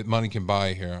that money can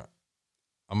buy here.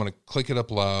 I'm going to click it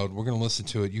up loud. We're going to listen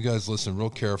to it. You guys listen real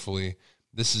carefully.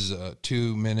 This is a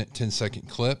 2-minute, 10-second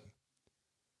clip.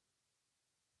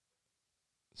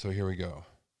 So here we go.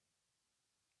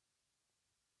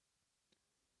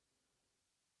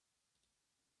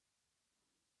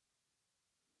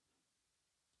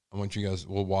 I want you guys,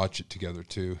 we'll watch it together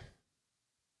too.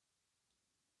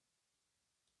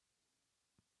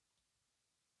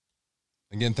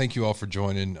 Again, thank you all for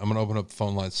joining. I'm going to open up the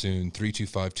phone line soon,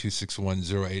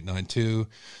 325-261-0892.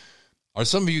 Are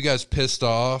some of you guys pissed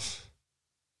off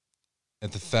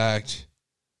at the fact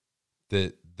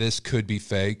that this could be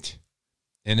faked?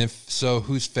 And if so,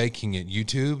 who's faking it?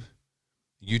 YouTube?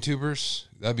 YouTubers?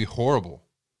 That'd be horrible.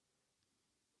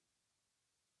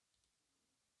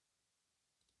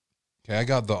 Okay, I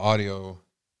got the audio.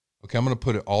 Okay, I'm going to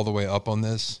put it all the way up on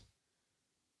this.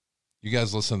 You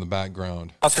guys listen in the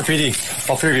background. Oscar PD,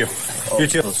 all three of you. You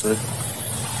too.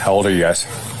 How old are you guys?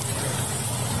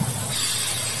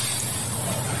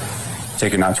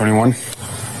 Take it, not 21?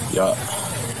 Yeah.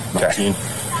 19.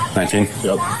 19?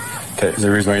 Yep. Okay, is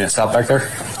there a reason why you didn't stop back there?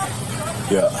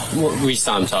 Yeah. Well, we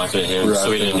saw him talking to him,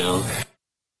 so we didn't know.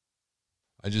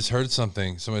 I just heard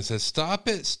something. Somebody said, stop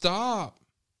it, stop.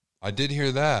 I did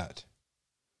hear that.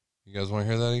 You guys want to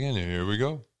hear that again? Here we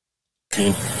go.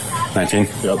 19?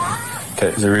 Yep. Okay,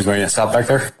 is there a reason why you didn't stop back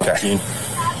there? Okay.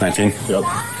 19? Yep.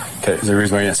 Okay, is there a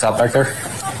reason why you didn't stop back there?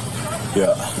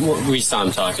 Yeah. Well, we saw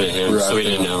him talking to him, so we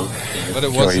didn't know. But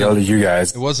it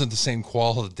wasn't the same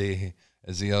quality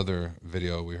as the other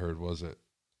video we heard, was it?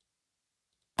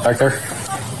 Back there?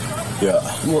 Yeah.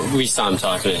 Well, we saw him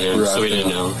talking to him, so we didn't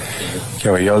know. Okay,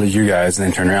 well, I yelled at you guys and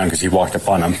then turned around because he walked up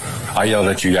on him. I yelled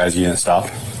at you guys, you didn't stop.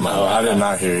 No, I did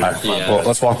not hear you. Right, well,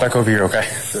 let's walk back over here, okay?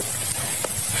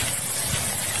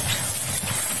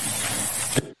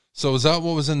 So is that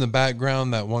what was in the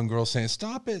background? That one girl saying,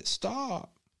 stop it,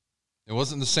 stop. It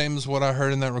wasn't the same as what I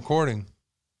heard in that recording.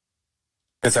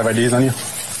 Guys have IDs on you? I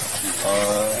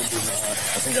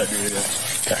think I do, yeah.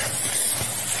 Okay.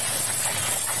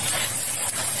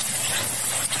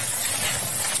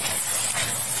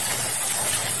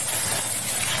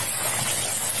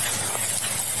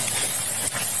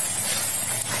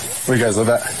 Where you guys live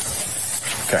at?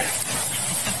 Okay.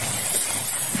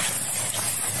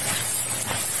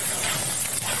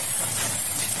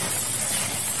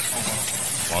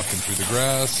 Walking through the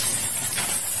grass.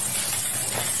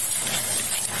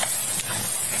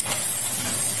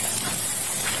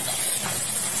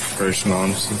 Person,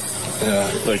 honestly.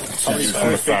 Yeah, like some dude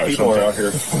from a frat or something. Out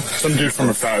here. Some dude from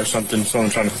a frat or something.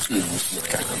 Someone trying to.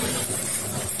 Okay.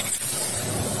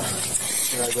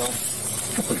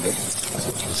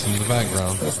 Listen to the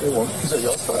background. Is that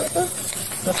y'all's car right there?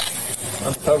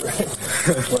 Oh, right.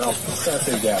 Well, it's not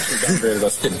say gas. We downgraded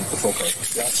us getting patrol car.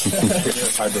 Gas.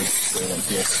 Hybrid.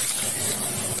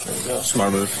 There you go.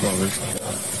 Smart move. Yeah.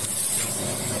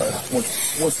 All right.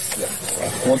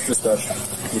 Once dispatch,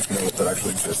 which we know that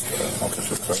actually exists, I'll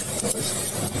catch it. Sorry. No worries.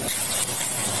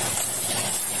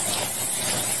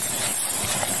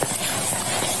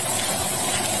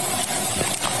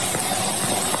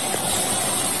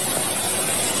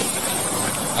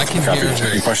 I can hear you.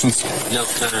 Any questions? No. All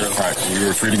right,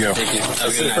 you're free to go. Thank you. Have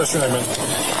a good night.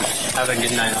 Have a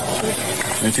good night.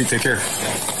 You too, take care.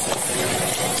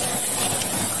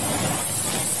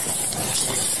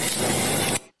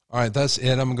 All right, that's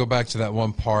it. I'm going to go back to that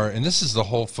one part. And this is the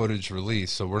whole footage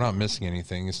release, so we're not missing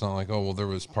anything. It's not like, oh, well, there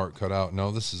was part cut out. No,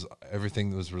 this is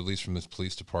everything that was released from this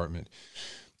police department.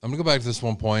 I'm going to go back to this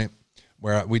one point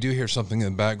where we do hear something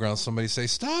in the background. Somebody say,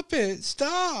 stop it,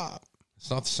 stop.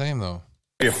 It's not the same, though.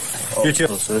 You too.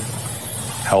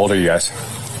 How old are you guys?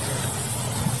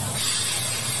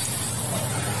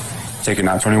 Taking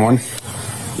out 21?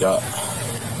 Yeah.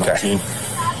 Okay.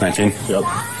 19? Yep.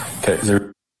 Okay.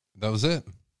 That was it.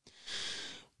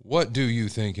 What do you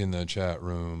think in the chat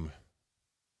room?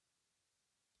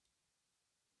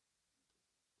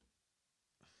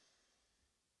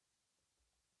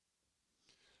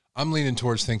 I'm leaning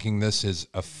towards thinking this is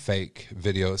a fake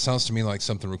video. It sounds to me like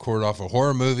something recorded off a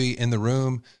horror movie in the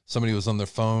room. Somebody was on their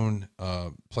phone,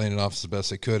 playing it off as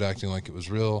best they could, acting like it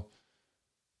was real.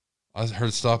 I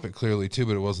heard stop it clearly too,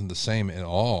 but it wasn't the same at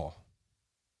all.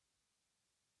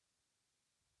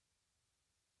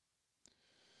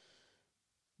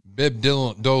 Bib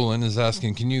Dolan is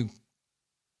asking, can you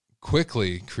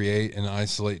quickly create and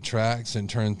isolate tracks and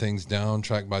turn things down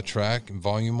track by track and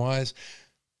volume wise?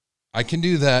 I can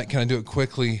do that. Can I do it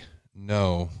quickly?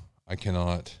 No, I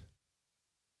cannot.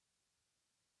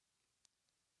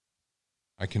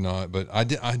 I cannot, but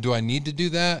do I need to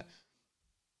do that?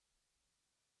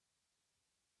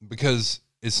 Because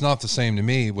it's not the same to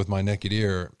me with my naked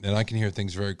ear, and I can hear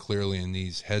things very clearly in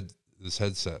this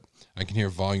headset. I can hear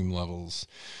volume levels.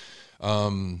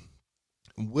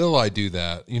 Will I do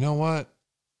that? You know what?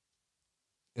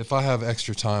 If I have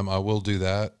extra time, I will do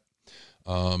that.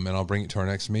 And I'll bring it to our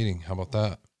next meeting. How about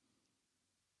that?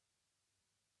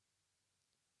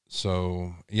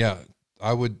 So, yeah,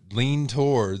 I would lean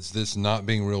towards this not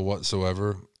being real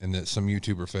whatsoever and that some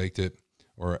YouTuber faked it,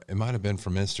 or it might have been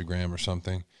from Instagram or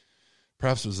something.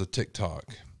 Perhaps it was a TikTok.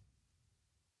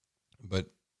 But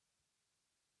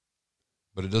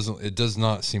it does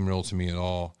not seem real to me at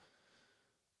all.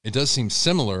 It does seem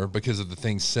similar because of the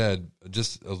things said,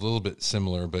 just a little bit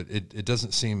similar, but it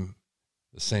doesn't seem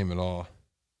the same at all.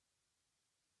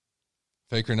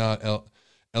 Fake or not,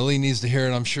 Ellie needs to hear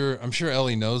it. I'm sure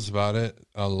Ellie knows about it.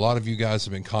 A lot of you guys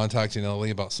have been contacting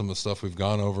Ellie about some of the stuff we've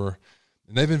gone over,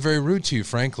 and they've been very rude to you,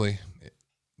 frankly.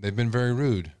 They've been very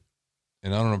rude,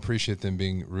 and I don't appreciate them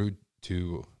being rude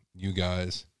to you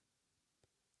guys,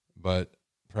 but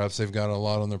perhaps they've got a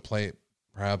lot on their plate.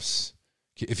 Perhaps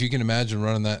if you can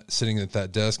imagine sitting at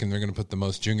that desk, and they're going to put the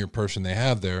most junior person they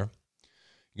have there,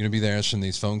 you're going to be there answering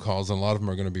these phone calls, and a lot of them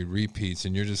are going to be repeats,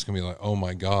 and you're just going to be like, oh,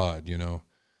 my God,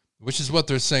 which is what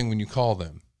they're saying when you call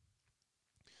them.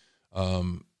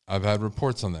 I've had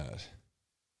reports on that.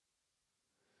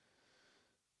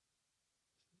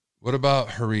 What about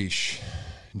Harish?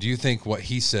 Do you think what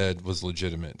he said was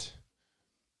legitimate?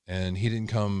 And he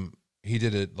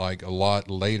did it like a lot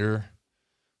later.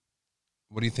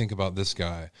 What do you think about this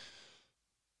guy?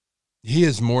 He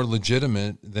is more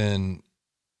legitimate than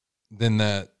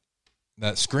that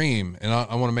scream. And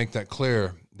I want to make that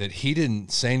clear that he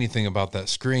didn't say anything about that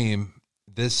scream.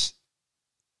 This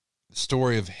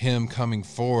story of him coming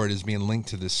forward is being linked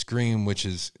to this scream, which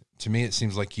is, to me, it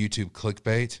seems like YouTube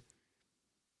clickbait.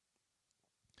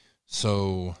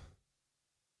 So,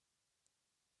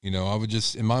 I would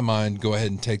just, in my mind, go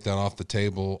ahead and take that off the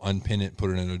table, unpin it, put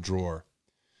it in a drawer.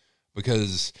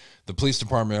 Because the police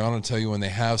department, I want to tell you when they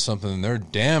have something, and they're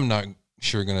damn not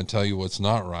sure going to tell you what's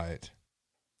not right.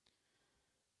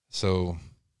 So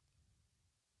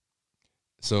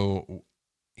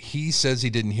he says he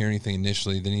didn't hear anything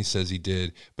initially, then he says he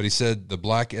did, but he said the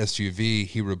black SUV,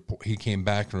 he came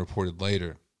back and reported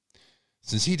later.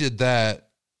 Since he did that,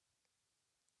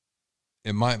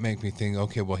 it might make me think,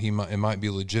 okay, well, it might be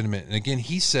legitimate. And again,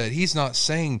 he said he's not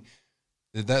saying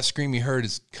that scream he heard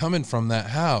is coming from that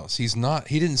house. He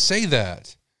didn't say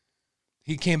that.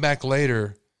 He came back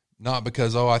later, Not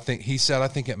because, I think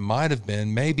it might have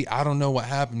been. Maybe, I don't know what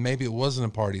happened. Maybe it wasn't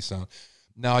a party sound.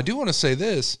 Now, I do want to say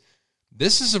this.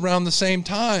 This is around the same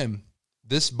time.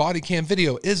 This body cam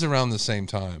video is around the same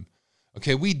time.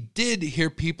 Okay, we did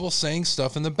hear people saying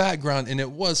stuff in the background, and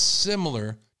it was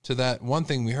similar to that one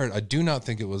thing we heard. I do not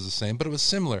think it was the same, but it was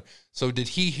similar. So did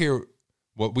he hear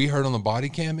what we heard on the body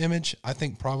cam image? I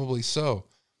think probably so.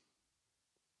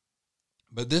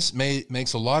 But this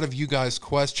makes a lot of you guys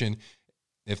question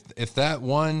if that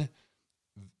one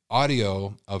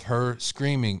audio of her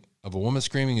screaming, of a woman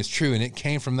screaming, is true, and it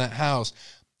came from that house,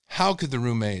 how could the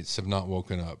roommates have not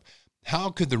woken up? How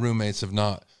could the roommates have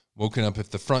not woken up if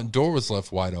the front door was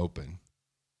left wide open?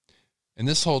 And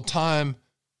this whole time,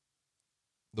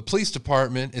 the police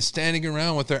department is standing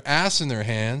around with their ass in their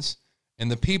hands,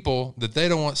 and the people that they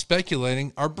don't want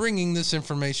speculating are bringing this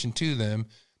information to them,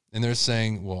 and they're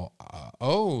saying, well,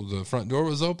 the front door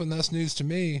was open. That's news to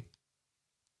me.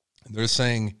 They're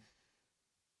saying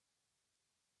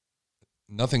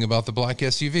nothing about the black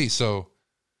SUV. So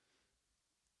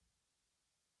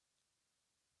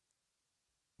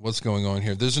what's going on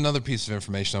here? There's another piece of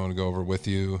information I want to go over with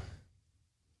you.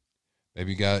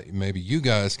 Maybe you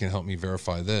guys can help me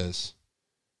verify this,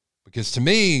 because to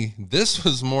me, this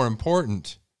was more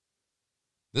important.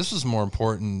 This was more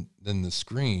important than the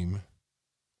scream,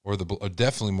 or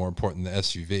definitely more important than the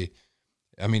SUV.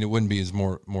 I mean, it wouldn't be as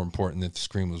more important if the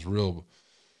scream was real.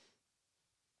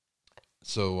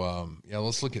 So,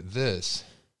 let's look at this.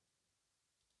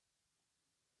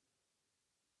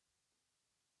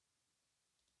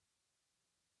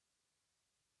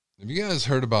 Have you guys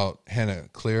heard about Hannah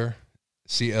Cleare?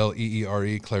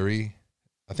 Cleere, Clary.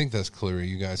 I think that's Cleary.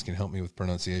 You guys can help me with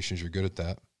pronunciations. You're good at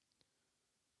that.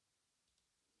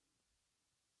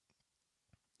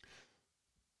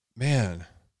 Man,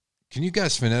 can you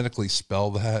guys phonetically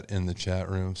spell that in the chat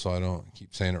room so I don't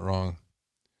keep saying it wrong?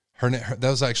 That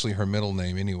was actually her middle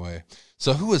name anyway.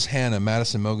 So who was Hannah,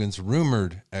 Madison Mogen's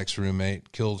rumored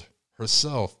ex-roommate, killed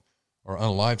herself or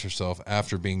unalived herself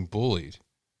after being bullied?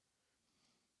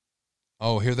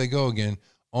 Oh, here they go again.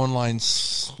 Online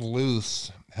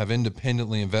sleuths have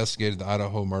independently investigated the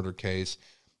Idaho murder case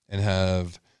and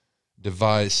have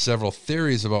devised several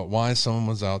theories about why someone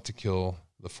was out to kill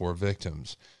the 4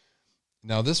 victims.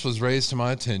 Now, this was raised to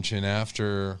my attention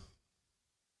after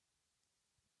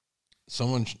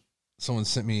someone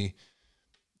sent me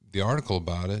the article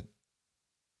about it.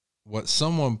 What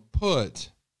someone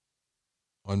put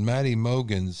on Maddie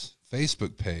Mogen's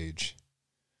Facebook page,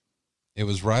 it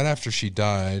was right after she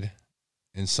died,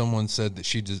 and someone said that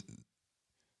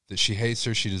she hates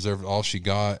her, she deserved all she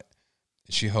got,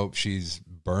 and she hopes she's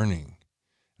burning.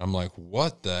 I'm like,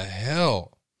 what the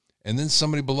hell? And then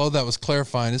somebody below that was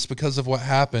clarifying it's because of what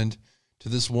happened to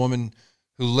this woman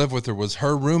who lived with her, was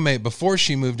her roommate before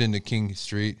she moved into King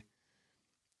Street,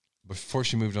 before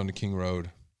she moved onto King Road.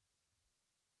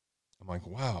 I'm like,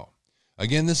 wow.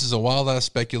 Again, this is a wild-ass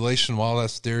speculation,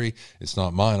 wild-ass theory. It's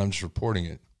not mine. I'm just reporting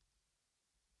it.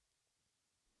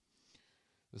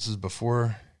 This is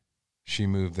before she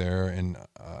moved there, and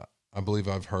I believe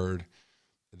I've heard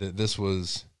that this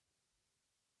was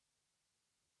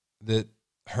that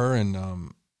her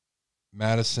and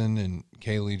Madison and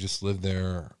Kaylee just lived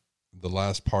there the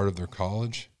last part of their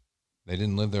college. They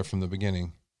didn't live there from the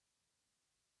beginning.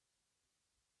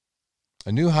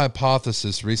 A new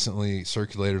hypothesis recently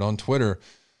circulated on Twitter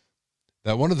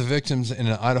that one of the victims in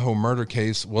an Idaho murder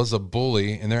case was a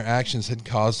bully, and their actions had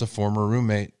caused a former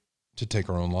roommate to take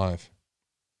her own life.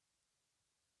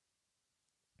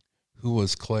 Who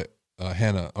was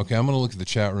Hannah? Okay, I'm going to look at the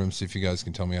chat room, see if you guys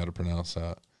can tell me how to pronounce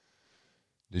that.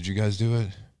 Did you guys do it?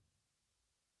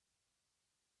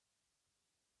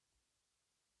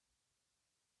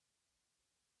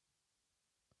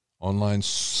 Online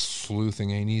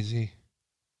sleuthing ain't easy.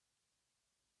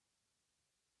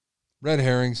 Red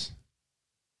herrings.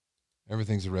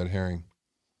 Everything's a red herring.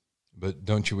 But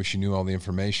don't you wish you knew all the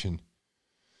information?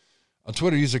 A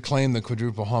Twitter user claimed the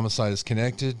quadruple homicide is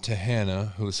connected to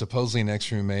Hannah, who is supposedly an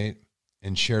ex-roommate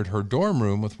and shared her dorm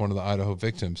room with one of the Idaho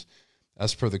victims.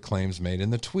 As per the claims made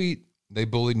in the tweet, they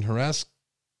bullied and harassed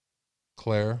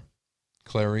Clary,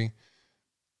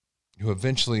 who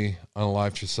eventually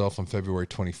unalived herself on February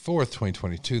 24th,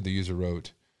 2022. The user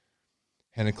wrote,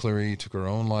 Hannah Clary took her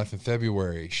own life in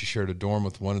February. She shared a dorm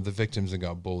with one of the victims and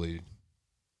got bullied.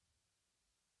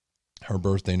 Her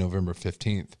birthday, November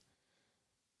 15th.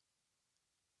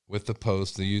 With the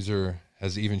post, the user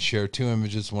has even shared 2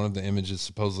 images. One of the images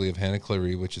supposedly of Hannah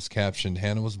Clary, which is captioned,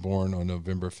 Hannah was born on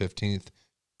November 15th,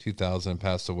 2000, and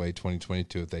passed away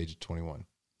 2022 at the age of 21.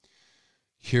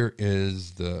 Here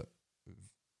is the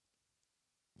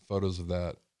photos of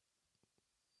that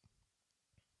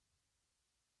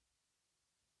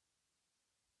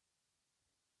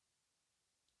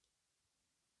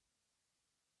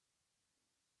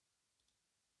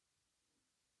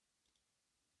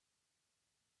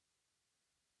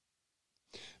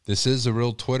This is a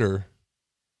real Twitter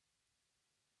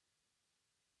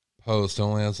post.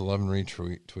 Only has 11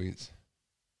 retweets.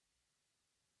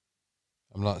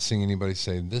 I'm not seeing anybody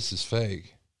say this is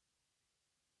fake.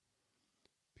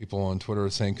 People on Twitter are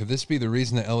saying, could this be the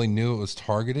reason that Ellie knew it was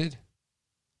targeted?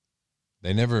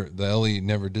 The Ellie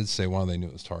never did say why they knew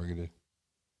it was targeted.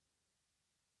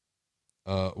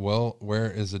 Well,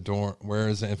 where is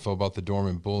the info about the dorm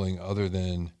and bullying other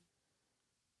than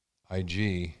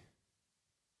IG?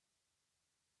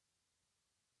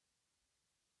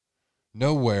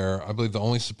 Nowhere. I believe the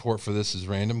only support for this is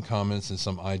random comments and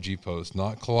some IG posts,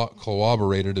 not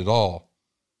corroborated at all.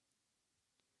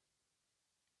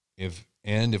 If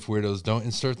weirdos don't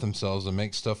insert themselves and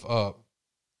make stuff up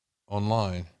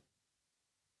online.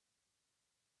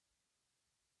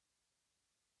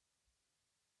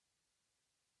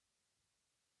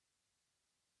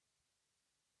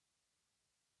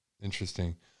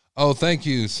 Interesting. Oh, thank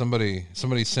you. Somebody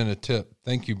sent a tip.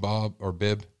 Thank you, Bob or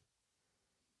Bib.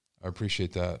 I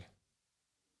appreciate that.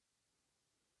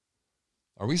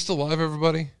 Are we still live,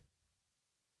 everybody?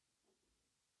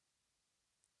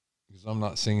 Because I'm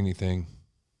not seeing anything.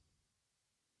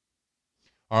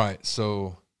 All right,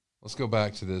 so let's go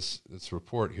back to this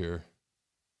report here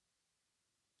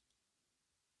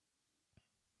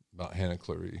about Hannah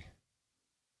Clary.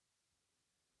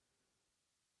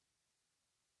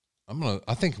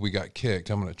 I think we got kicked.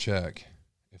 I'm going to check.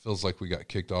 It feels like we got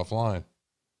kicked offline.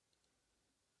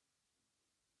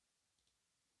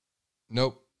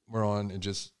 Nope, we're on.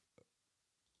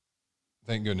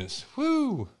 Thank goodness.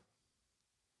 Woo!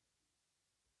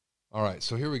 All right,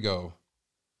 so here we go.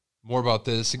 More about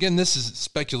this. Again, this is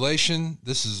speculation.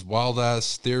 This is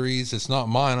wild-ass theories. It's not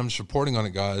mine. I'm just reporting on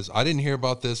it, guys. I didn't hear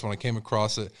about this when I came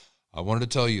across it. I wanted to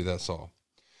tell you, that's all.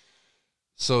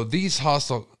 So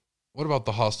what about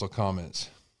the hostile comments?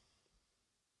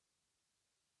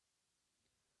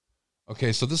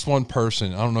 Okay, so this one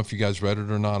person, I don't know if you guys read it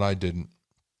or not. I didn't.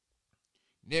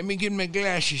 Let me get my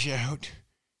glasses out.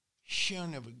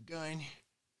 Son of a gun.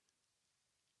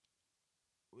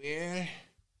 Well,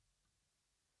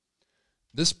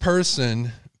 this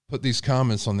person put these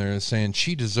comments on there saying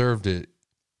she deserved it.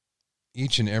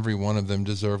 Each and every one of them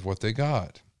deserved what they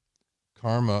got.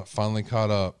 Karma finally caught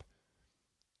up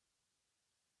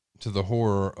to the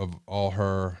horror of all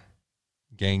her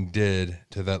gang did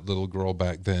to that little girl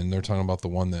back then. They're talking about the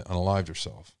one that unalived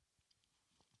herself.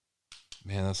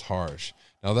 Man, that's harsh.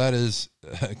 Now that is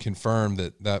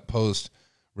confirmed that post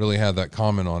really had that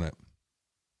comment on it.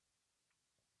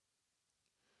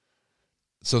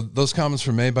 So those comments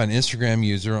were made by an Instagram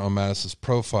user on Mattis's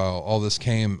profile. All this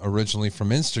came originally from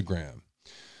Instagram.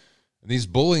 These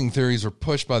bullying theories are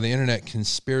pushed by the internet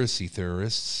conspiracy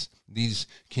theorists. These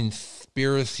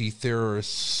conspiracy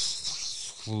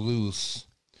theorists loose.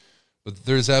 But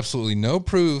there's absolutely no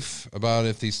proof about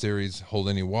if these theories hold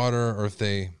any water or if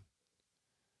they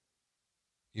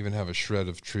even have a shred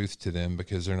of truth to them,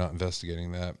 because they're not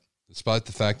investigating that. Despite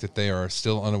the fact that they are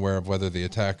still unaware of whether the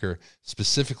attacker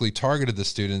specifically targeted the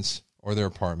students or their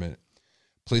apartment,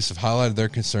 police have highlighted their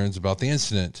concerns about the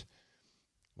incident.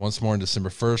 Once more on December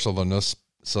 1st, although no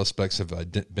suspects have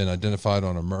been identified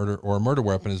on a murder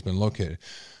weapon has been located.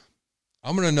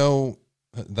 I'm going to know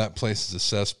that place is a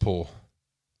cesspool.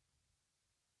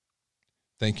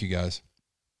 Thank you, guys.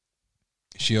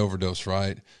 She overdosed,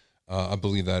 right? I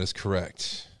believe that is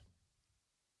correct.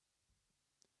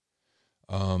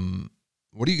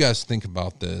 What do you guys think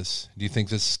about this? Do you think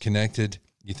this is connected? Do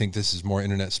you think this is more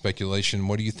internet speculation?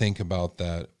 What do you think about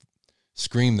that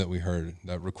scream that we heard,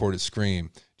 that recorded scream?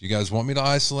 Do you guys want me to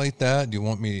isolate that? Do you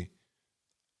want me?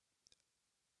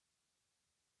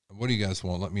 What do you guys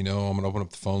want? Let me know. I'm going to open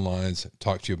up the phone lines,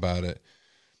 talk to you about it.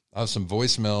 I have some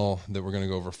voicemail that we're going to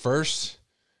go over first.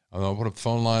 I'm going to open up the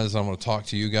phone lines. I'm going to talk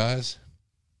to you guys.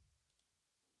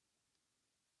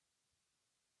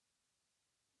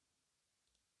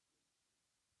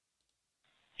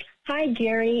 Hi,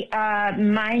 Gary.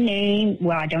 My name,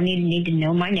 well, I don't even need to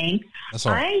know my name. That's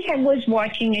all right. I was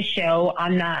watching a show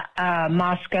on the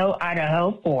Moscow,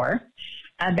 Idaho 4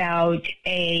 about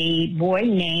a boy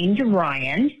named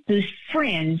Ryan who's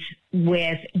friends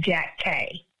with Jack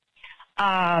Kay.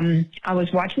 I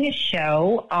was watching a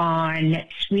show on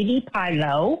Sweetie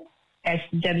Pilo,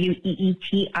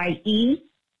 SweetiePilo.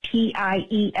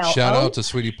 Shout out to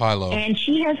Sweetie Pilo. And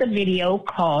she has a video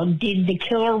called "Did the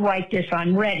Killer Write This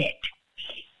on Reddit?"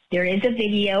 There is a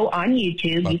video on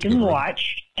YouTube you can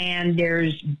watch, and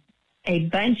there's a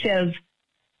bunch of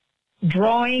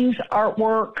drawings,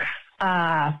 artwork,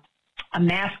 a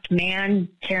masked man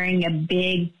carrying a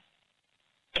big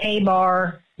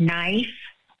K-bar knife,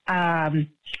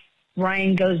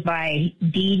 Ryan goes by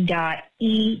D.E.D.Ly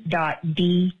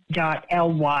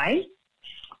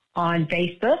on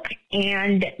Facebook.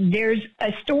 And there's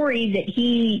a story that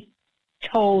he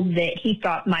told that he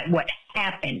thought might what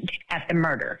happened at the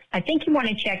murder. I think you want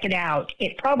to check it out.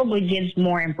 It probably gives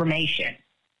more information.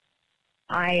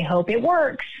 I hope it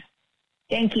works.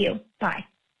 Thank you. Bye.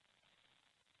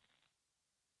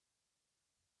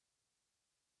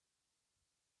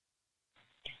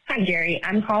 Hi, Jerry.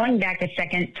 I'm calling back a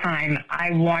second time.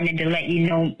 I wanted to let you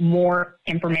know more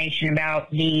information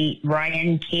about the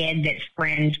Ryan kid that's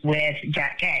friends with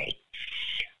Jack K.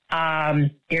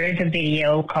 There is a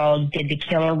video called Did the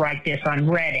Killer Write This on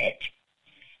Reddit?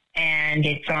 And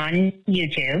it's on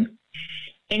YouTube.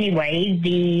 Anyway,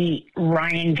 the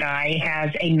Ryan guy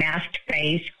has a masked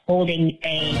face holding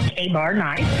a K-bar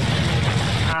knife.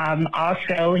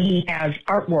 Also, he has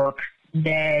artwork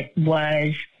that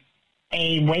was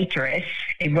a waitress,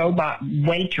 a robot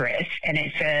waitress, and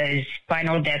it says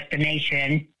Final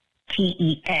Destination,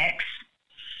 TEX.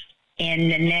 In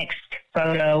the next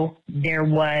photo, there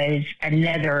was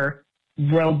another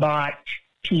robot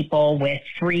people with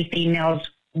 3 females,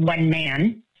 1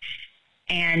 man.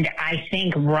 And I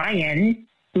think Ryan,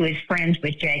 who is friends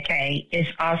with JK, is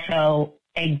also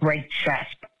a great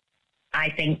susp. I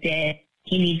think that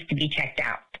he needs to be checked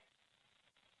out.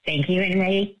 Thank you,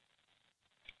 anyway.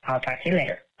 I'll talk to you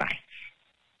later. Bye.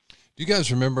 Do you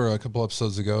guys remember a couple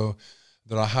episodes ago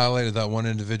that I highlighted that one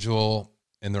individual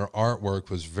and their artwork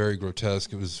was very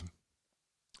grotesque? It was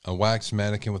a wax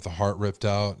mannequin with the heart ripped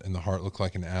out and the heart looked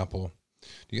like an apple.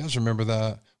 Do you guys remember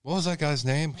that? What was that guy's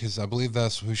name? Because I believe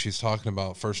that's who she's talking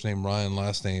about. First name Ryan,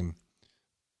 last name,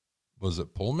 was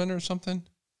it Pullman or something?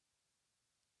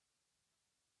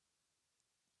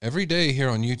 Every day here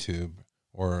on YouTube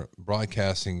or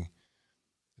broadcasting,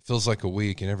 it feels like a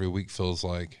week, and every week feels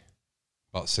like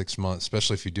about 6 months,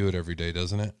 especially if you do it every day,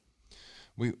 doesn't it?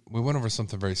 We went over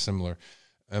something very similar.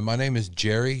 My name is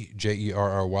Jerry, Jerry,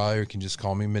 or you can just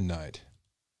call me Midnight.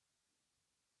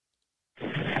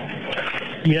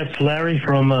 Yes, Larry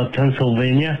from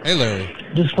Pennsylvania. Hey, Larry.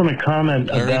 Just want to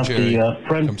comment about the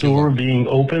front door being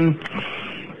open.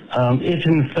 If,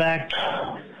 in fact,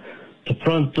 the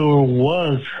front door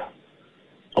was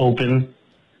open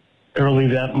early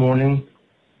that morning,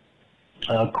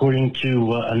 according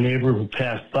to a neighbor who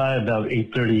passed by about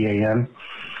 8:30 a.m.,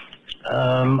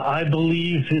 I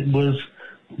believe it was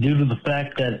due to the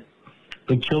fact that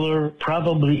the killer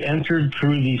probably entered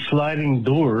through the sliding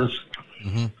doors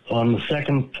on the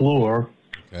second floor.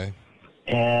 Okay.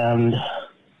 And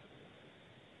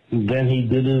then he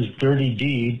did his dirty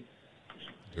deed.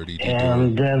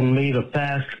 And then made a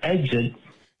fast exit.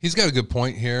 He's got a good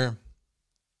point here.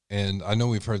 And I know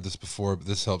we've heard this before, but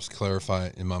this helps clarify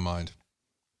it in my mind.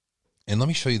 And let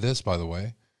me show you this, by the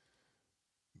way,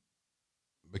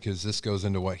 because this goes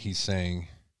into what he's saying.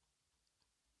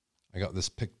 I got this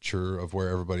picture of where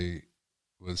everybody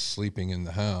was sleeping in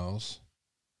the house.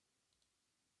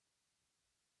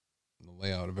 The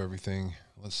layout of everything.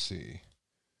 Let's see.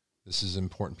 This is an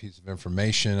important piece of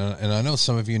information. And I know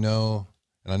some of you know,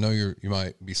 and I know you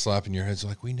might be slapping your heads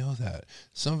like, we know that.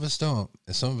 Some of us don't.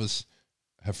 And some of us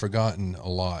have forgotten a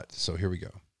lot. So here we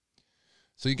go.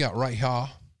 So you got right here.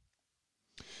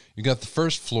 You got the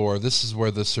first floor. This is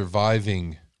where the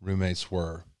surviving roommates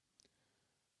were.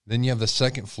 Then you have the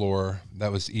second floor.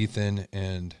 That was Ethan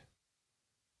and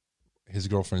his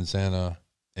girlfriend, Xana.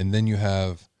 And then you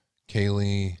have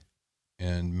Kaylee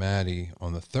and Maddie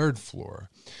on the third floor.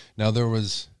 Now, there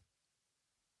was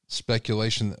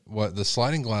speculation that what the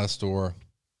sliding glass door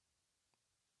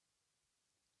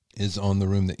is on the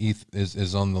room that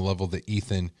is on the level that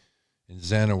Ethan and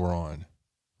Xana were on,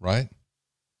 right?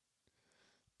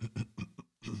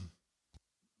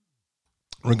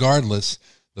 Regardless,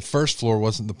 the first floor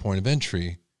wasn't the point of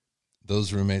entry.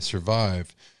 Those roommates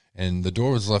survived, and the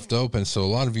door was left open. So a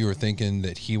lot of you are thinking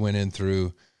that he went in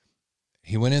through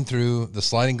the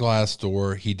sliding glass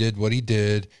door. He did what he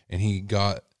did, and he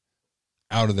got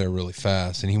out of there really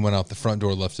fast, and he went out the front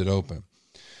door, left it open.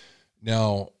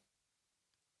 Now,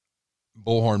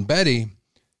 Bullhorn Betty,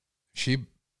 she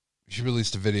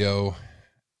released a video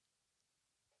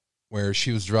where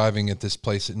she was driving at this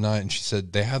place at night, and she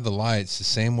said they had the lights the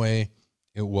same way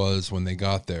it was when they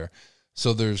got there.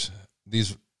 So there's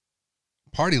these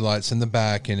party lights in the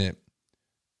back, and it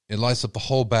lights up the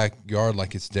whole backyard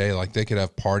like it's day, like they could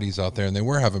have parties out there, and they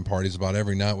were having parties about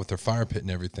every night with their fire pit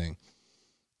and everything.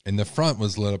 And the front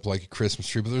was lit up like a Christmas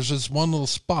tree, but there's just one little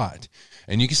spot,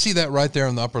 and you can see that right there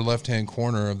in the upper left-hand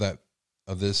corner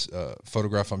of this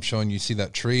photograph I'm showing you. See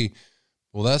that tree?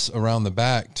 Well, that's around the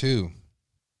back too.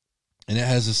 And it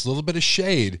has this little bit of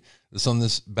shade It's on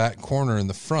this back corner in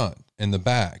the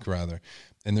back rather.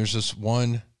 And there's this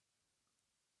one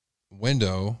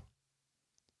window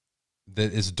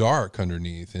that is dark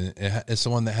underneath. And it's the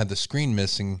one that had the screen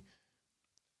missing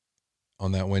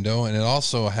on that window. And it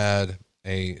also had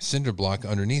a cinder block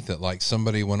underneath it. Like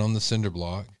somebody went on the cinder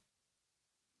block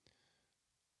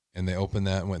and they opened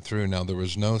that and went through. Now there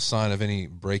was no sign of any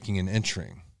breaking and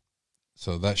entering.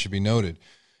 So that should be noted.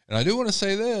 And I do want to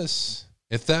say this,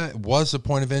 if that was a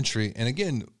point of entry, and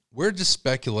again, we're just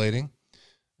speculating.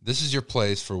 This is your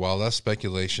place for wild ass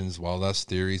speculations, wild ass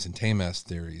theories, and tame ass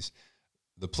theories.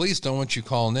 The police don't want you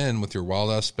calling in with your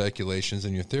wild ass speculations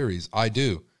and your theories. I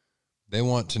do. They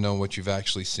want to know what you've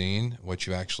actually seen, what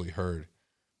you actually heard.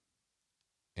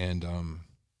 And,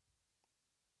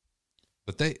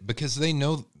 because they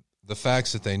know the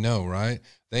facts that they know, right?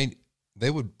 They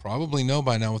would probably know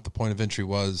by now what the point of entry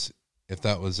was if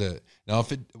that was it. Now,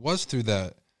 if it was through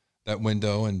that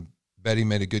window, and Betty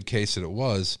made a good case that it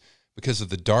was, because of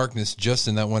the darkness just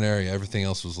in that one area, everything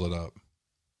else was lit up.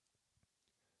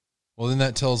 Well, then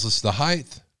that tells us the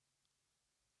height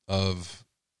of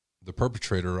the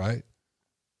perpetrator, right?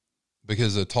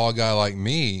 Because a tall guy like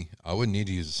me, I wouldn't need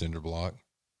to use a cinder block.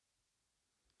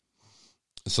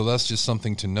 So that's just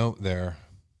something to note there.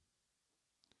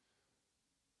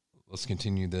 Let's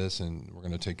continue this, and we're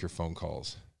going to take your phone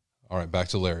calls. All right, back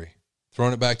to Larry.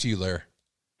 Throwing it back to you, Larry.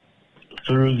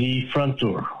 Through the front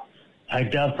door. I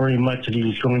doubt very much that he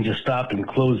was going to stop and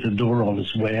close the door on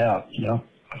his way out, you know?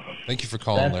 Thank you for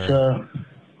calling, Larry. Larry. That's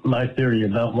my theory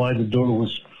about why the door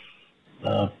was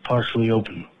partially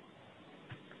open.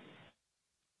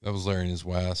 That was Larry and his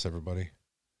wass, everybody.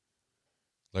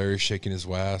 Larry's shaking his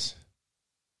wass.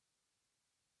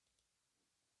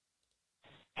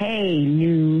 Hey,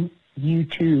 new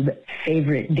YouTube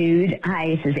favorite dude.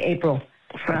 Hi, this is April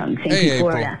from St. Pete,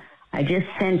 Florida. I just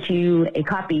sent you a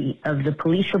copy of the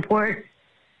police report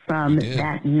from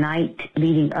that night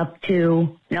leading up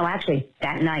to,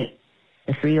 that night,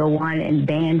 the 301 in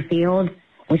Banfield,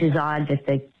 which is odd that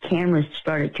the cameras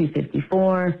start at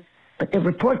 254, but the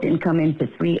report didn't come into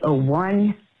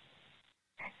 301.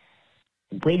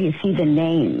 Wait till you see the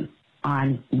name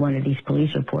on one of these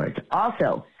police reports.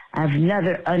 Also, I have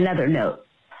another note.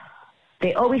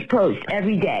 They always post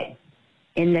every day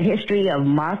in the history of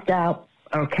Moscow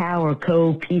or Cal or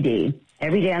Co PD,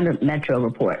 every day on the Metro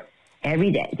report.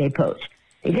 Every day they post.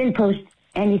 They didn't post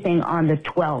anything on the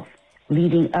 12th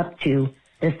leading up to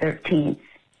the 13th.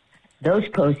 Those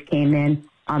posts came in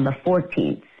on the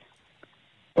 14th.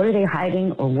 What are they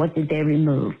hiding, or what did they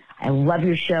remove? I love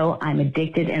your show. I'm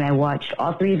addicted, and I watched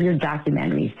all 3 of your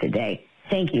documentaries today.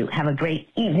 Thank you. Have a great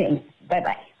evening.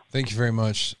 Bye-bye. Thank you very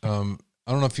much. I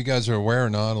don't know if you guys are aware or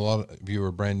not. A lot of you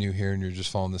are brand new here, and you're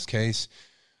just following this case.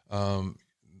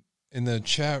 In the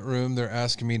chat room, they're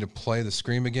asking me to play the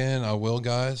scream again. I will,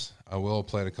 guys. I will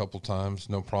play it a couple times.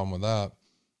 No problem with that.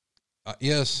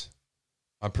 Yes,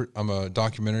 I'm a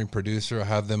documentary producer. I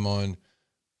have them on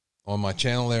my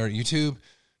channel there at YouTube.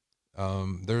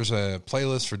 There's a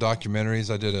playlist for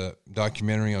documentaries. I did a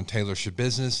documentary on Taylor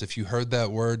Shabusiness. If you heard that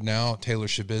word now, Taylor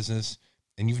Shabusiness,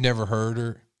 and you've never heard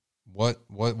her,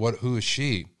 who is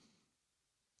she?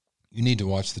 You need to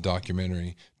watch the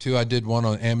documentary. 2, I did one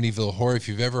on Amityville Horror. If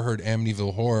you've ever heard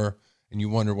Amityville Horror and you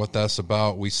wonder what that's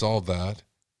about, we solved that,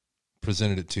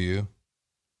 presented it to you.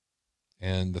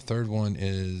 And the third one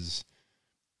is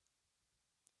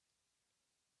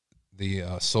the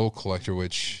Soul Collector,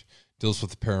 which deals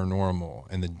with the paranormal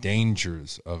and the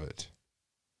dangers of it.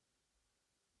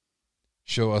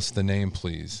 Show us the name,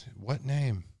 please. What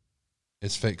name?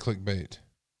 It's fake clickbait.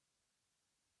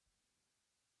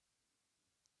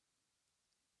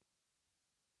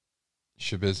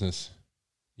 Shabusiness.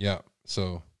 Yeah.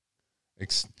 So,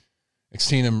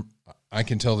 Xtina, I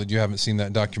can tell that you haven't seen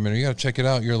that documentary. You got to check it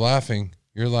out. You're laughing.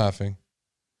 I'm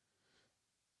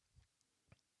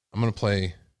going to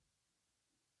play.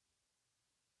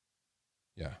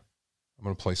 Yeah. I'm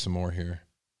going to play some more here.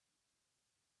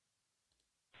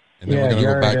 And then we're going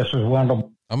to go back. This is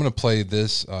Wendell. I'm going to play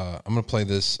this.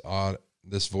 This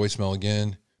voicemail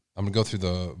again. I'm going to go through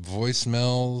the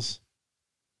voicemails.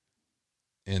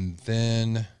 And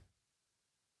then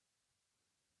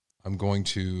I'm going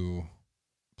to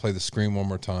play the scream one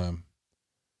more time.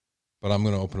 But I'm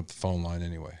going to open up the phone line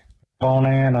anyway. Phone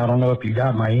in. I don't know if you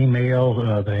got my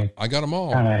emails. I got them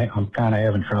all. I'm kind of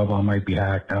having trouble. I might be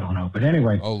hacked. I don't know. But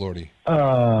anyway. Oh, Lordy.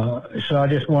 So I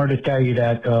just wanted to tell you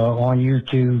that on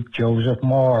YouTube, Joseph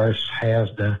Morris has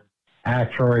the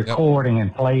actual recording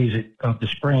and plays it of the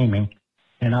screaming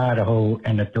in Idaho,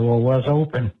 and the door was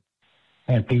open.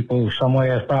 And people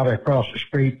somewhere probably across the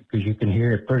street, because you can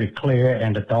hear it pretty clear,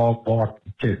 and the dog barked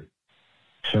too.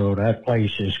 So that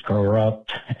place is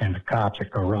corrupt, and the cops are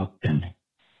corrupt, and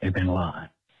they've been lying.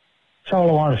 That's all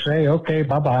I want to say. Okay,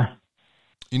 bye-bye.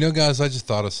 You know, guys, I just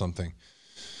thought of something.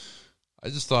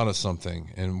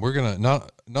 And we're going to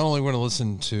not only we're going to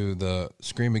listen to the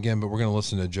Scream again, but we're going to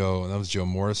listen to Joe. And that was Joe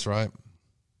Morris, right?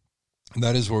 And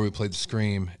that is where we played the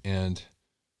Scream. And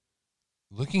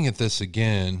looking at this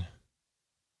again,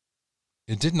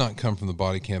 it did not come from the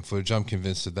body cam footage. I'm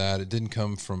convinced of that. It didn't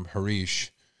come from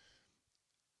Harish.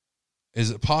 Is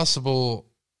it possible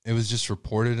it was just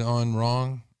reported on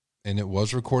wrong and it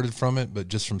was recorded from it, but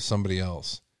just from somebody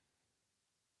else?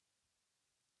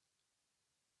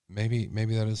 Maybe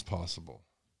that is possible.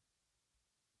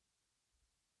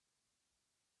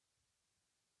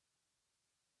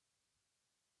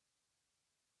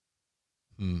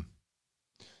 All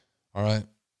right.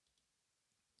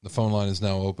 The phone line is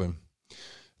now open.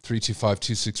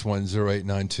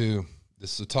 325-261-0892.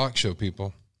 This is a talk show,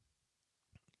 people.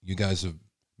 You guys have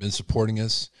been supporting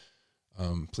us.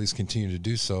 Please continue to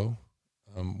do so.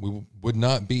 We would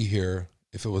not be here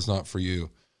if it was not for you.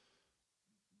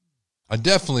 I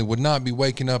definitely would not be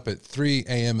waking up at 3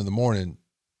 a.m. in the morning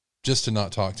just to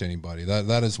not talk to anybody.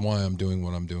 That is why I'm doing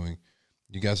what I'm doing.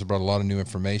 You guys have brought a lot of new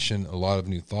information, a lot of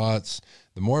new thoughts.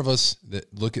 The more of us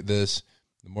that look at this,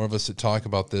 the more of us that talk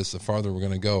about this, the farther we're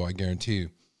going to go, I guarantee you.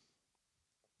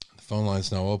 The phone line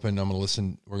is now open.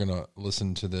 We're going to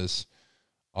listen to this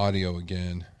audio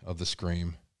again of the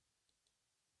Scream.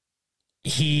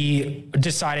 He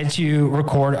decided to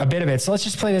record a bit of it. So let's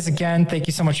just play this again. Thank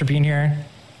you so much for being here.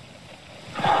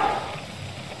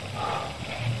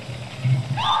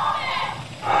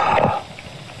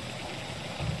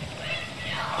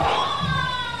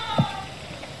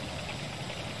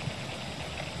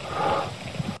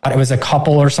 It was a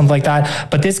couple or something like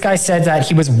that. But this guy said that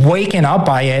he was waken up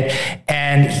by it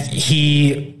and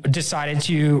he decided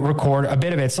to record a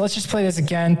bit of it. So let's just play this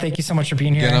again. Thank you so much for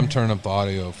being here. Again, I'm turning up the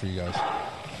audio for you guys.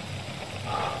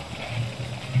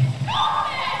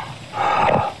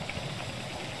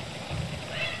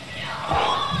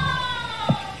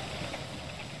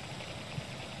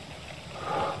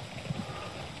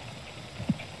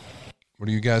 What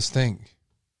do you guys think?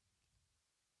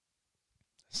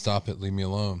 Stop it. Leave me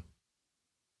alone.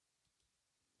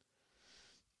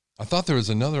 I thought there was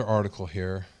another article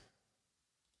here.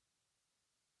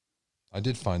 I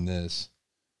did find this.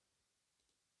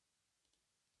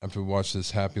 After we watch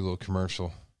this happy little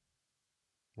commercial.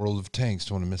 World of Tanks.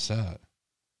 Don't want to miss that.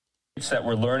 That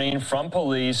we're learning from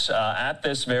police at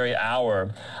this very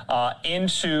hour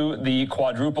into the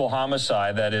quadruple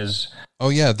homicide that is... Oh,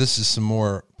 yeah, this is some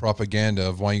more propaganda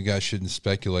of why you guys shouldn't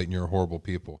speculate and you're horrible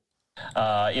people.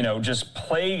 Just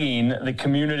plaguing the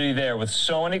community there with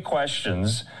so many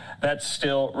questions that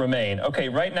still remain. Okay,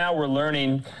 right now we're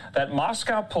learning that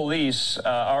Moscow police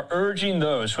are urging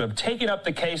those who have taken up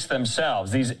the case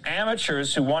themselves, these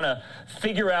amateurs who want to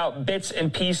figure out bits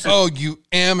and pieces. Oh, you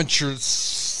amateur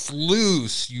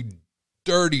sleuths, you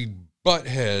dirty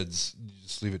buttheads.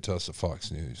 Just leave it to us at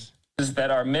Fox News.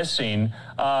 That are missing,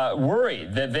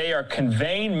 worried that they are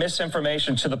conveying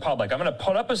misinformation to the public. I'm going to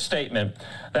put up a statement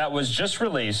that was just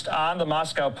released on the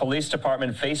Moscow Police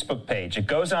Department Facebook page. It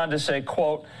goes on to say,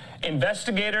 quote,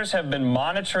 investigators have been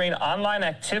monitoring online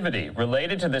activity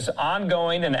related to this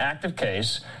ongoing and active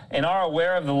case and are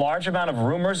aware of the large amount of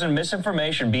rumors and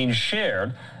misinformation being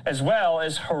shared, as well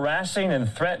as harassing and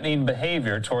threatening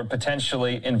behavior toward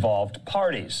potentially involved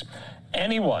parties.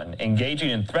 Anyone engaging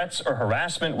in threats or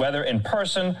harassment, whether in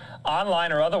person,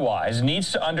 online, or otherwise,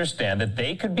 needs to understand that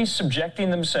they could be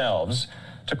subjecting themselves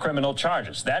to criminal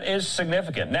charges. That is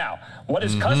significant. Now, what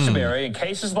is customary in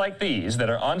cases like these that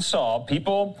are unsolved,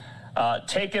 people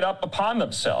take it up upon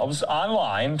themselves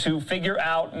online to figure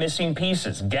out missing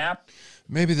pieces,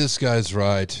 Maybe this guy's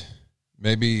right.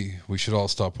 Maybe we should all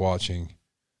stop watching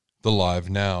the Live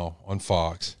Now on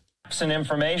Fox. And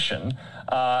information,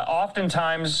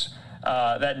 oftentimes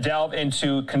that delve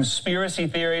into conspiracy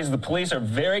theories. The police are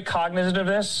very cognizant of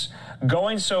this,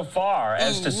 going so far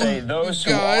as to say those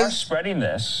who are spreading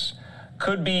this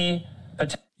could be...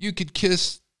 You could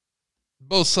kiss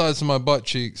both sides of my butt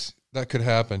cheeks. That could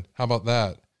happen. How about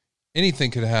that?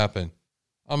 Anything could happen.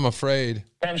 I'm afraid.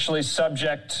 Potentially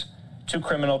subject to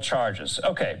criminal charges.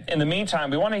 Okay, in the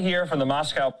meantime, we want to hear from the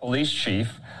Moscow police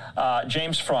chief,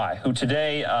 James Fry, who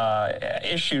today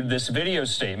issued this video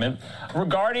statement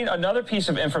regarding another piece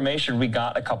of information we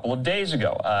got a couple of days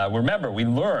ago. Remember, we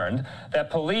learned that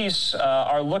police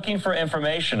are looking for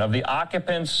information of the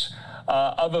occupants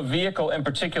of a vehicle, in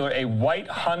particular, a white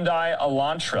Hyundai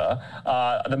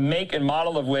Elantra, the make and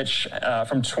model of which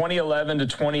from 2011 to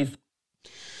 20...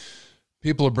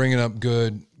 People are bringing up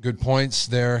good good points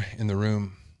there in the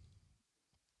room.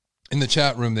 In the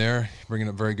chat room there, bringing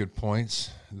up very good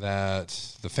points that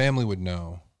the family would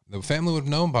know. The family would have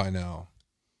known by now.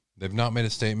 They've not made a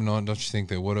statement on it. Don't you think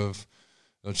they would have?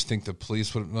 Don't you think the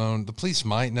police would have known? The police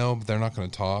might know, but they're not going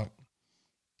to talk.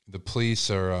 The police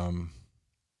are, I'm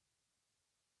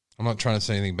not trying to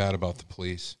say anything bad about the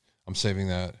police. I'm saving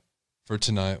that for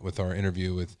tonight with our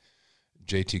interview with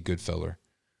JT Goodfeller.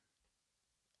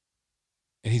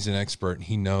 And he's an expert, and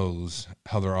he knows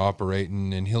how they're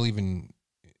operating, and he'll even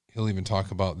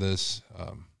talk about this,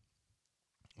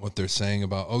 what they're saying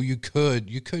about, oh, you could.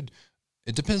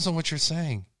 It depends on what you're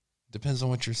saying.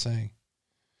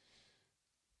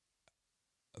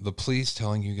 The police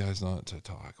telling you guys not to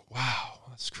talk. Wow,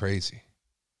 that's crazy.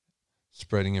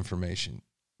 Spreading information.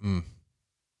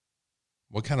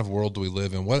 What kind of world do we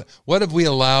live in? What have we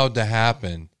allowed to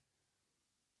happen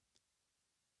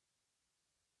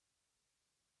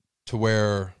to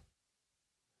where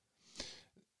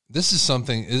this is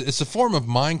something, it's a form of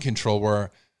mind control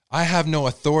where I have no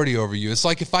authority over you. It's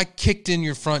like if I kicked in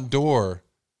your front door,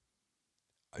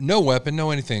 no weapon,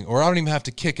 no anything, or I don't even have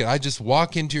to kick it. I just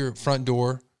walk into your front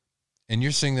door and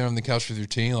you're sitting there on the couch with your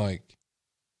tea like,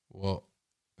 well,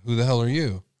 who the hell are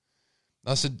you?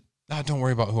 I said, no, don't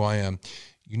worry about who I am.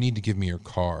 You need to give me your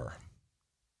car.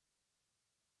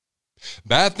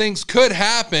 Bad things could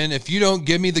happen if you don't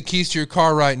give me the keys to your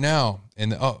car right now.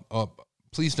 And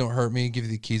please don't hurt me. Give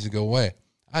you the keys to go away.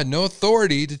 I had no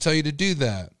authority to tell you to do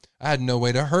that. I had no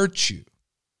way to hurt you.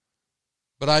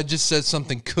 But I just said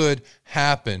something could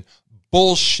happen.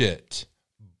 Bullshit.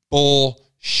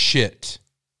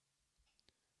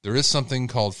 There is something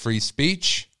called free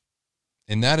speech,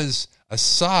 and that is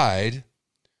aside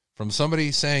from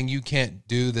somebody saying you can't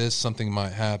do this, something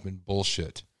might happen.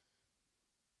 Bullshit.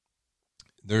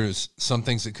 There's some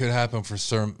things that could happen for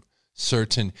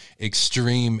certain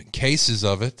extreme cases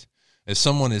of it. If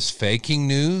someone is faking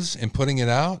news and putting it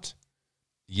out,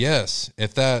 yes.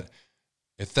 If that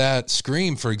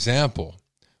scream, for example,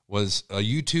 was a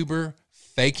YouTuber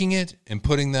faking it and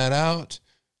putting that out,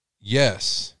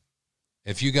 yes.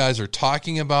 If you guys are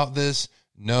talking about this,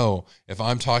 no. If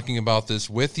I'm talking about this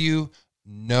with you,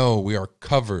 no, we are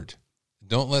covered.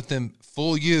 Don't let them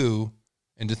fool you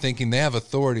into thinking they have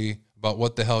authority about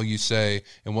what the hell you say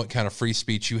and what kind of free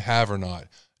speech you have or not.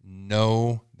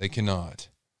 No, they cannot.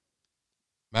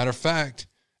 Matter of fact,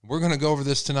 we're going to go over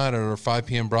this tonight at our 5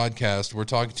 p.m. broadcast. We're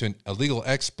talking to a legal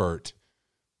expert,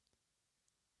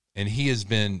 and he has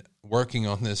been working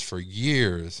on this for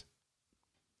years,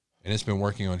 and it's been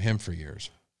working on him for years.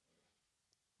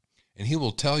 And he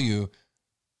will tell you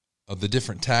of the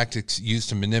different tactics used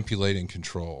to manipulate and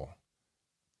control.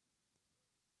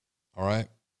 All right?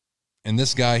 And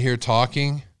this guy here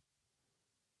talking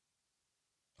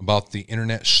about the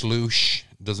internet sloosh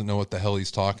doesn't know what the hell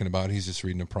he's talking about. He's just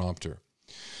reading a prompter.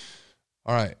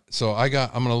 All right, so I'm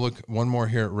going to look one more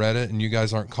here at Reddit, and you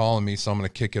guys aren't calling me, so I'm going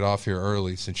to kick it off here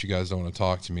early since you guys don't want to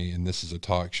talk to me, and this is a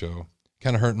talk show.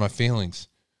 Kind of hurting my feelings.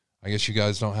 I guess you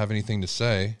guys don't have anything to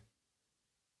say.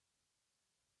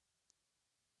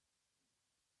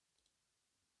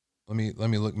 Let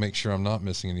me look, make sure I'm not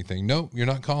missing anything. Nope, you're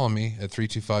not calling me at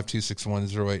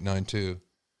 325-261-0892.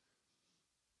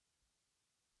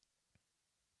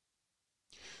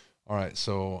 All right,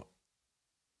 so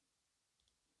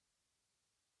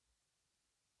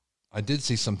I did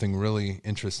see something really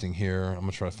interesting here. I'm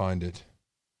going to try to find it.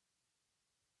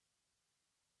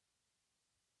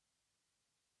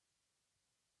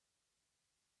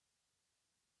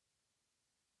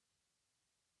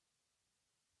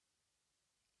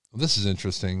 Well, this is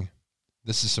interesting.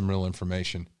 This is some real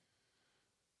information.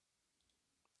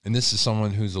 And this is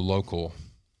someone who's a local.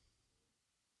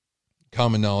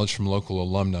 Common knowledge from local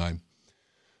alumni.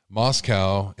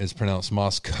 Moscow is pronounced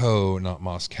Moscow, not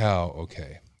Moscow.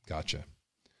 Okay, gotcha.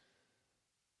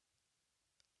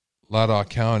 Latah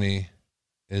County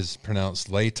is pronounced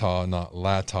Latah, not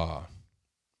Latah.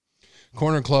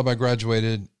 Corner Club, I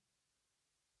graduated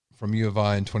from U of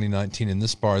I in 2019, and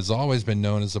this bar has always been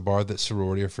known as a bar that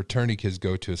sorority or fraternity kids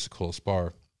go to. It's a close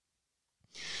bar.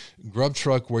 Grub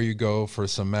truck where you go for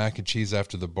some mac and cheese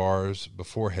after the bars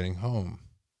before heading home.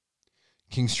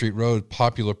 King Street Road,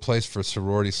 popular place for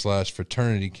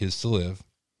sorority/fraternity kids to live.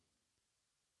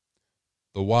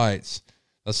 The Whites,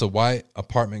 that's a white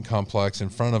apartment complex in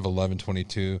front of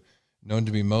 1122, known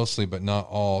to be mostly but not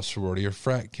all sorority or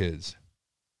frat kids.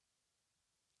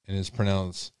 And it's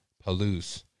pronounced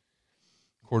Palouse.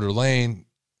 Quarter Lane,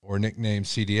 or nicknamed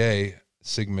CDA,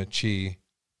 Sigma Chi,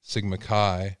 Sigma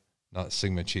Chi, not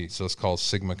Sigma Chi. So it's called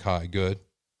Sigma Chi. Good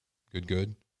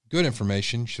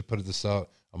information. Should put this out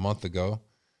a month ago.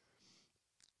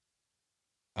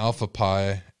 Alpha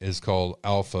Pi is called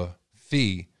Alpha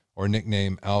Phi, or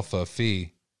nickname Alpha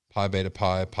Phi, Pi Beta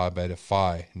Pi, Pi Beta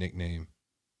Phi nickname.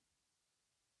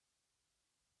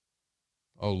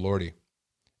 Oh, Lordy.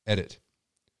 Edit.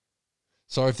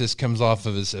 Sorry if this comes off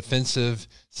of as offensive,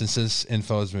 since this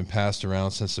info has been passed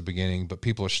around since the beginning, but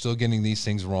people are still getting these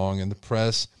things wrong in the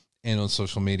press and on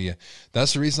social media.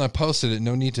 That's the reason I posted it.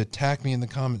 No need to attack me in the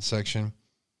comment section.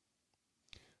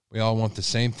 We all want the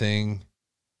same thing,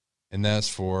 and that's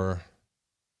for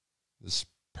this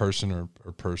person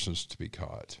or persons to be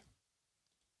caught.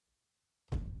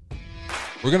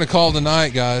 We're going to call tonight,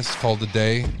 guys. Call the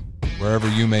day, wherever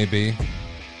you may be.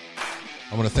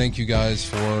 I want to thank you guys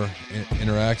for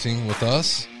interacting with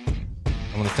us.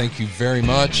 I want to thank you very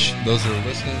much, those that are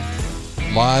listening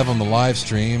live on the live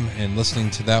stream and listening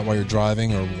to that while you're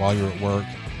driving or while you're at work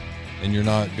and you're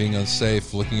not being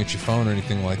unsafe looking at your phone or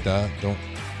anything like that.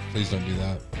 Please don't do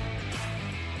that.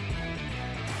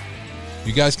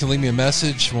 You guys can leave me a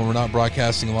message when we're not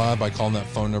broadcasting live by calling that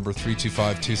phone number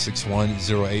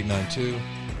 325-261-0892.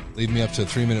 Leave me up to a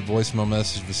 3-minute voicemail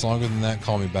message. If it's longer than that,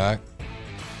 call me back.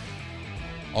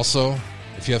 Also,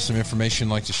 if you have some information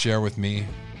you'd like to share with me,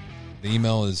 the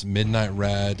email is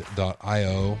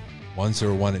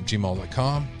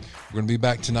midnightrad.io101@gmail.com. We're going to be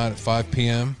back tonight at 5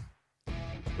 p.m.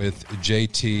 with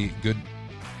JT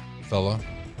Goodfella.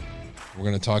 We're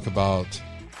going to talk about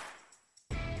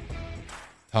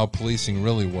how policing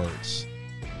really works.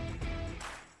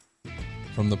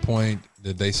 From the point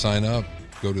that they sign up,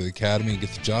 go to the academy, get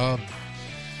the job,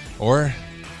 or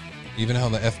even how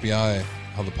the FBI,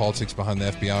 how the politics behind the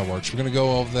FBI works. We're going to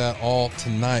go over that all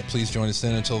tonight. Please join us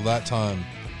then. Until that time,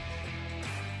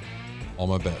 all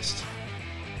my best.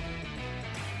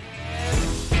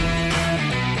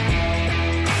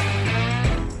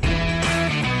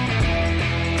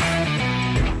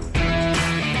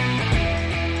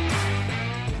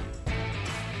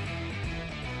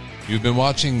 You've been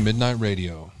watching Midnight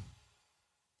Radio.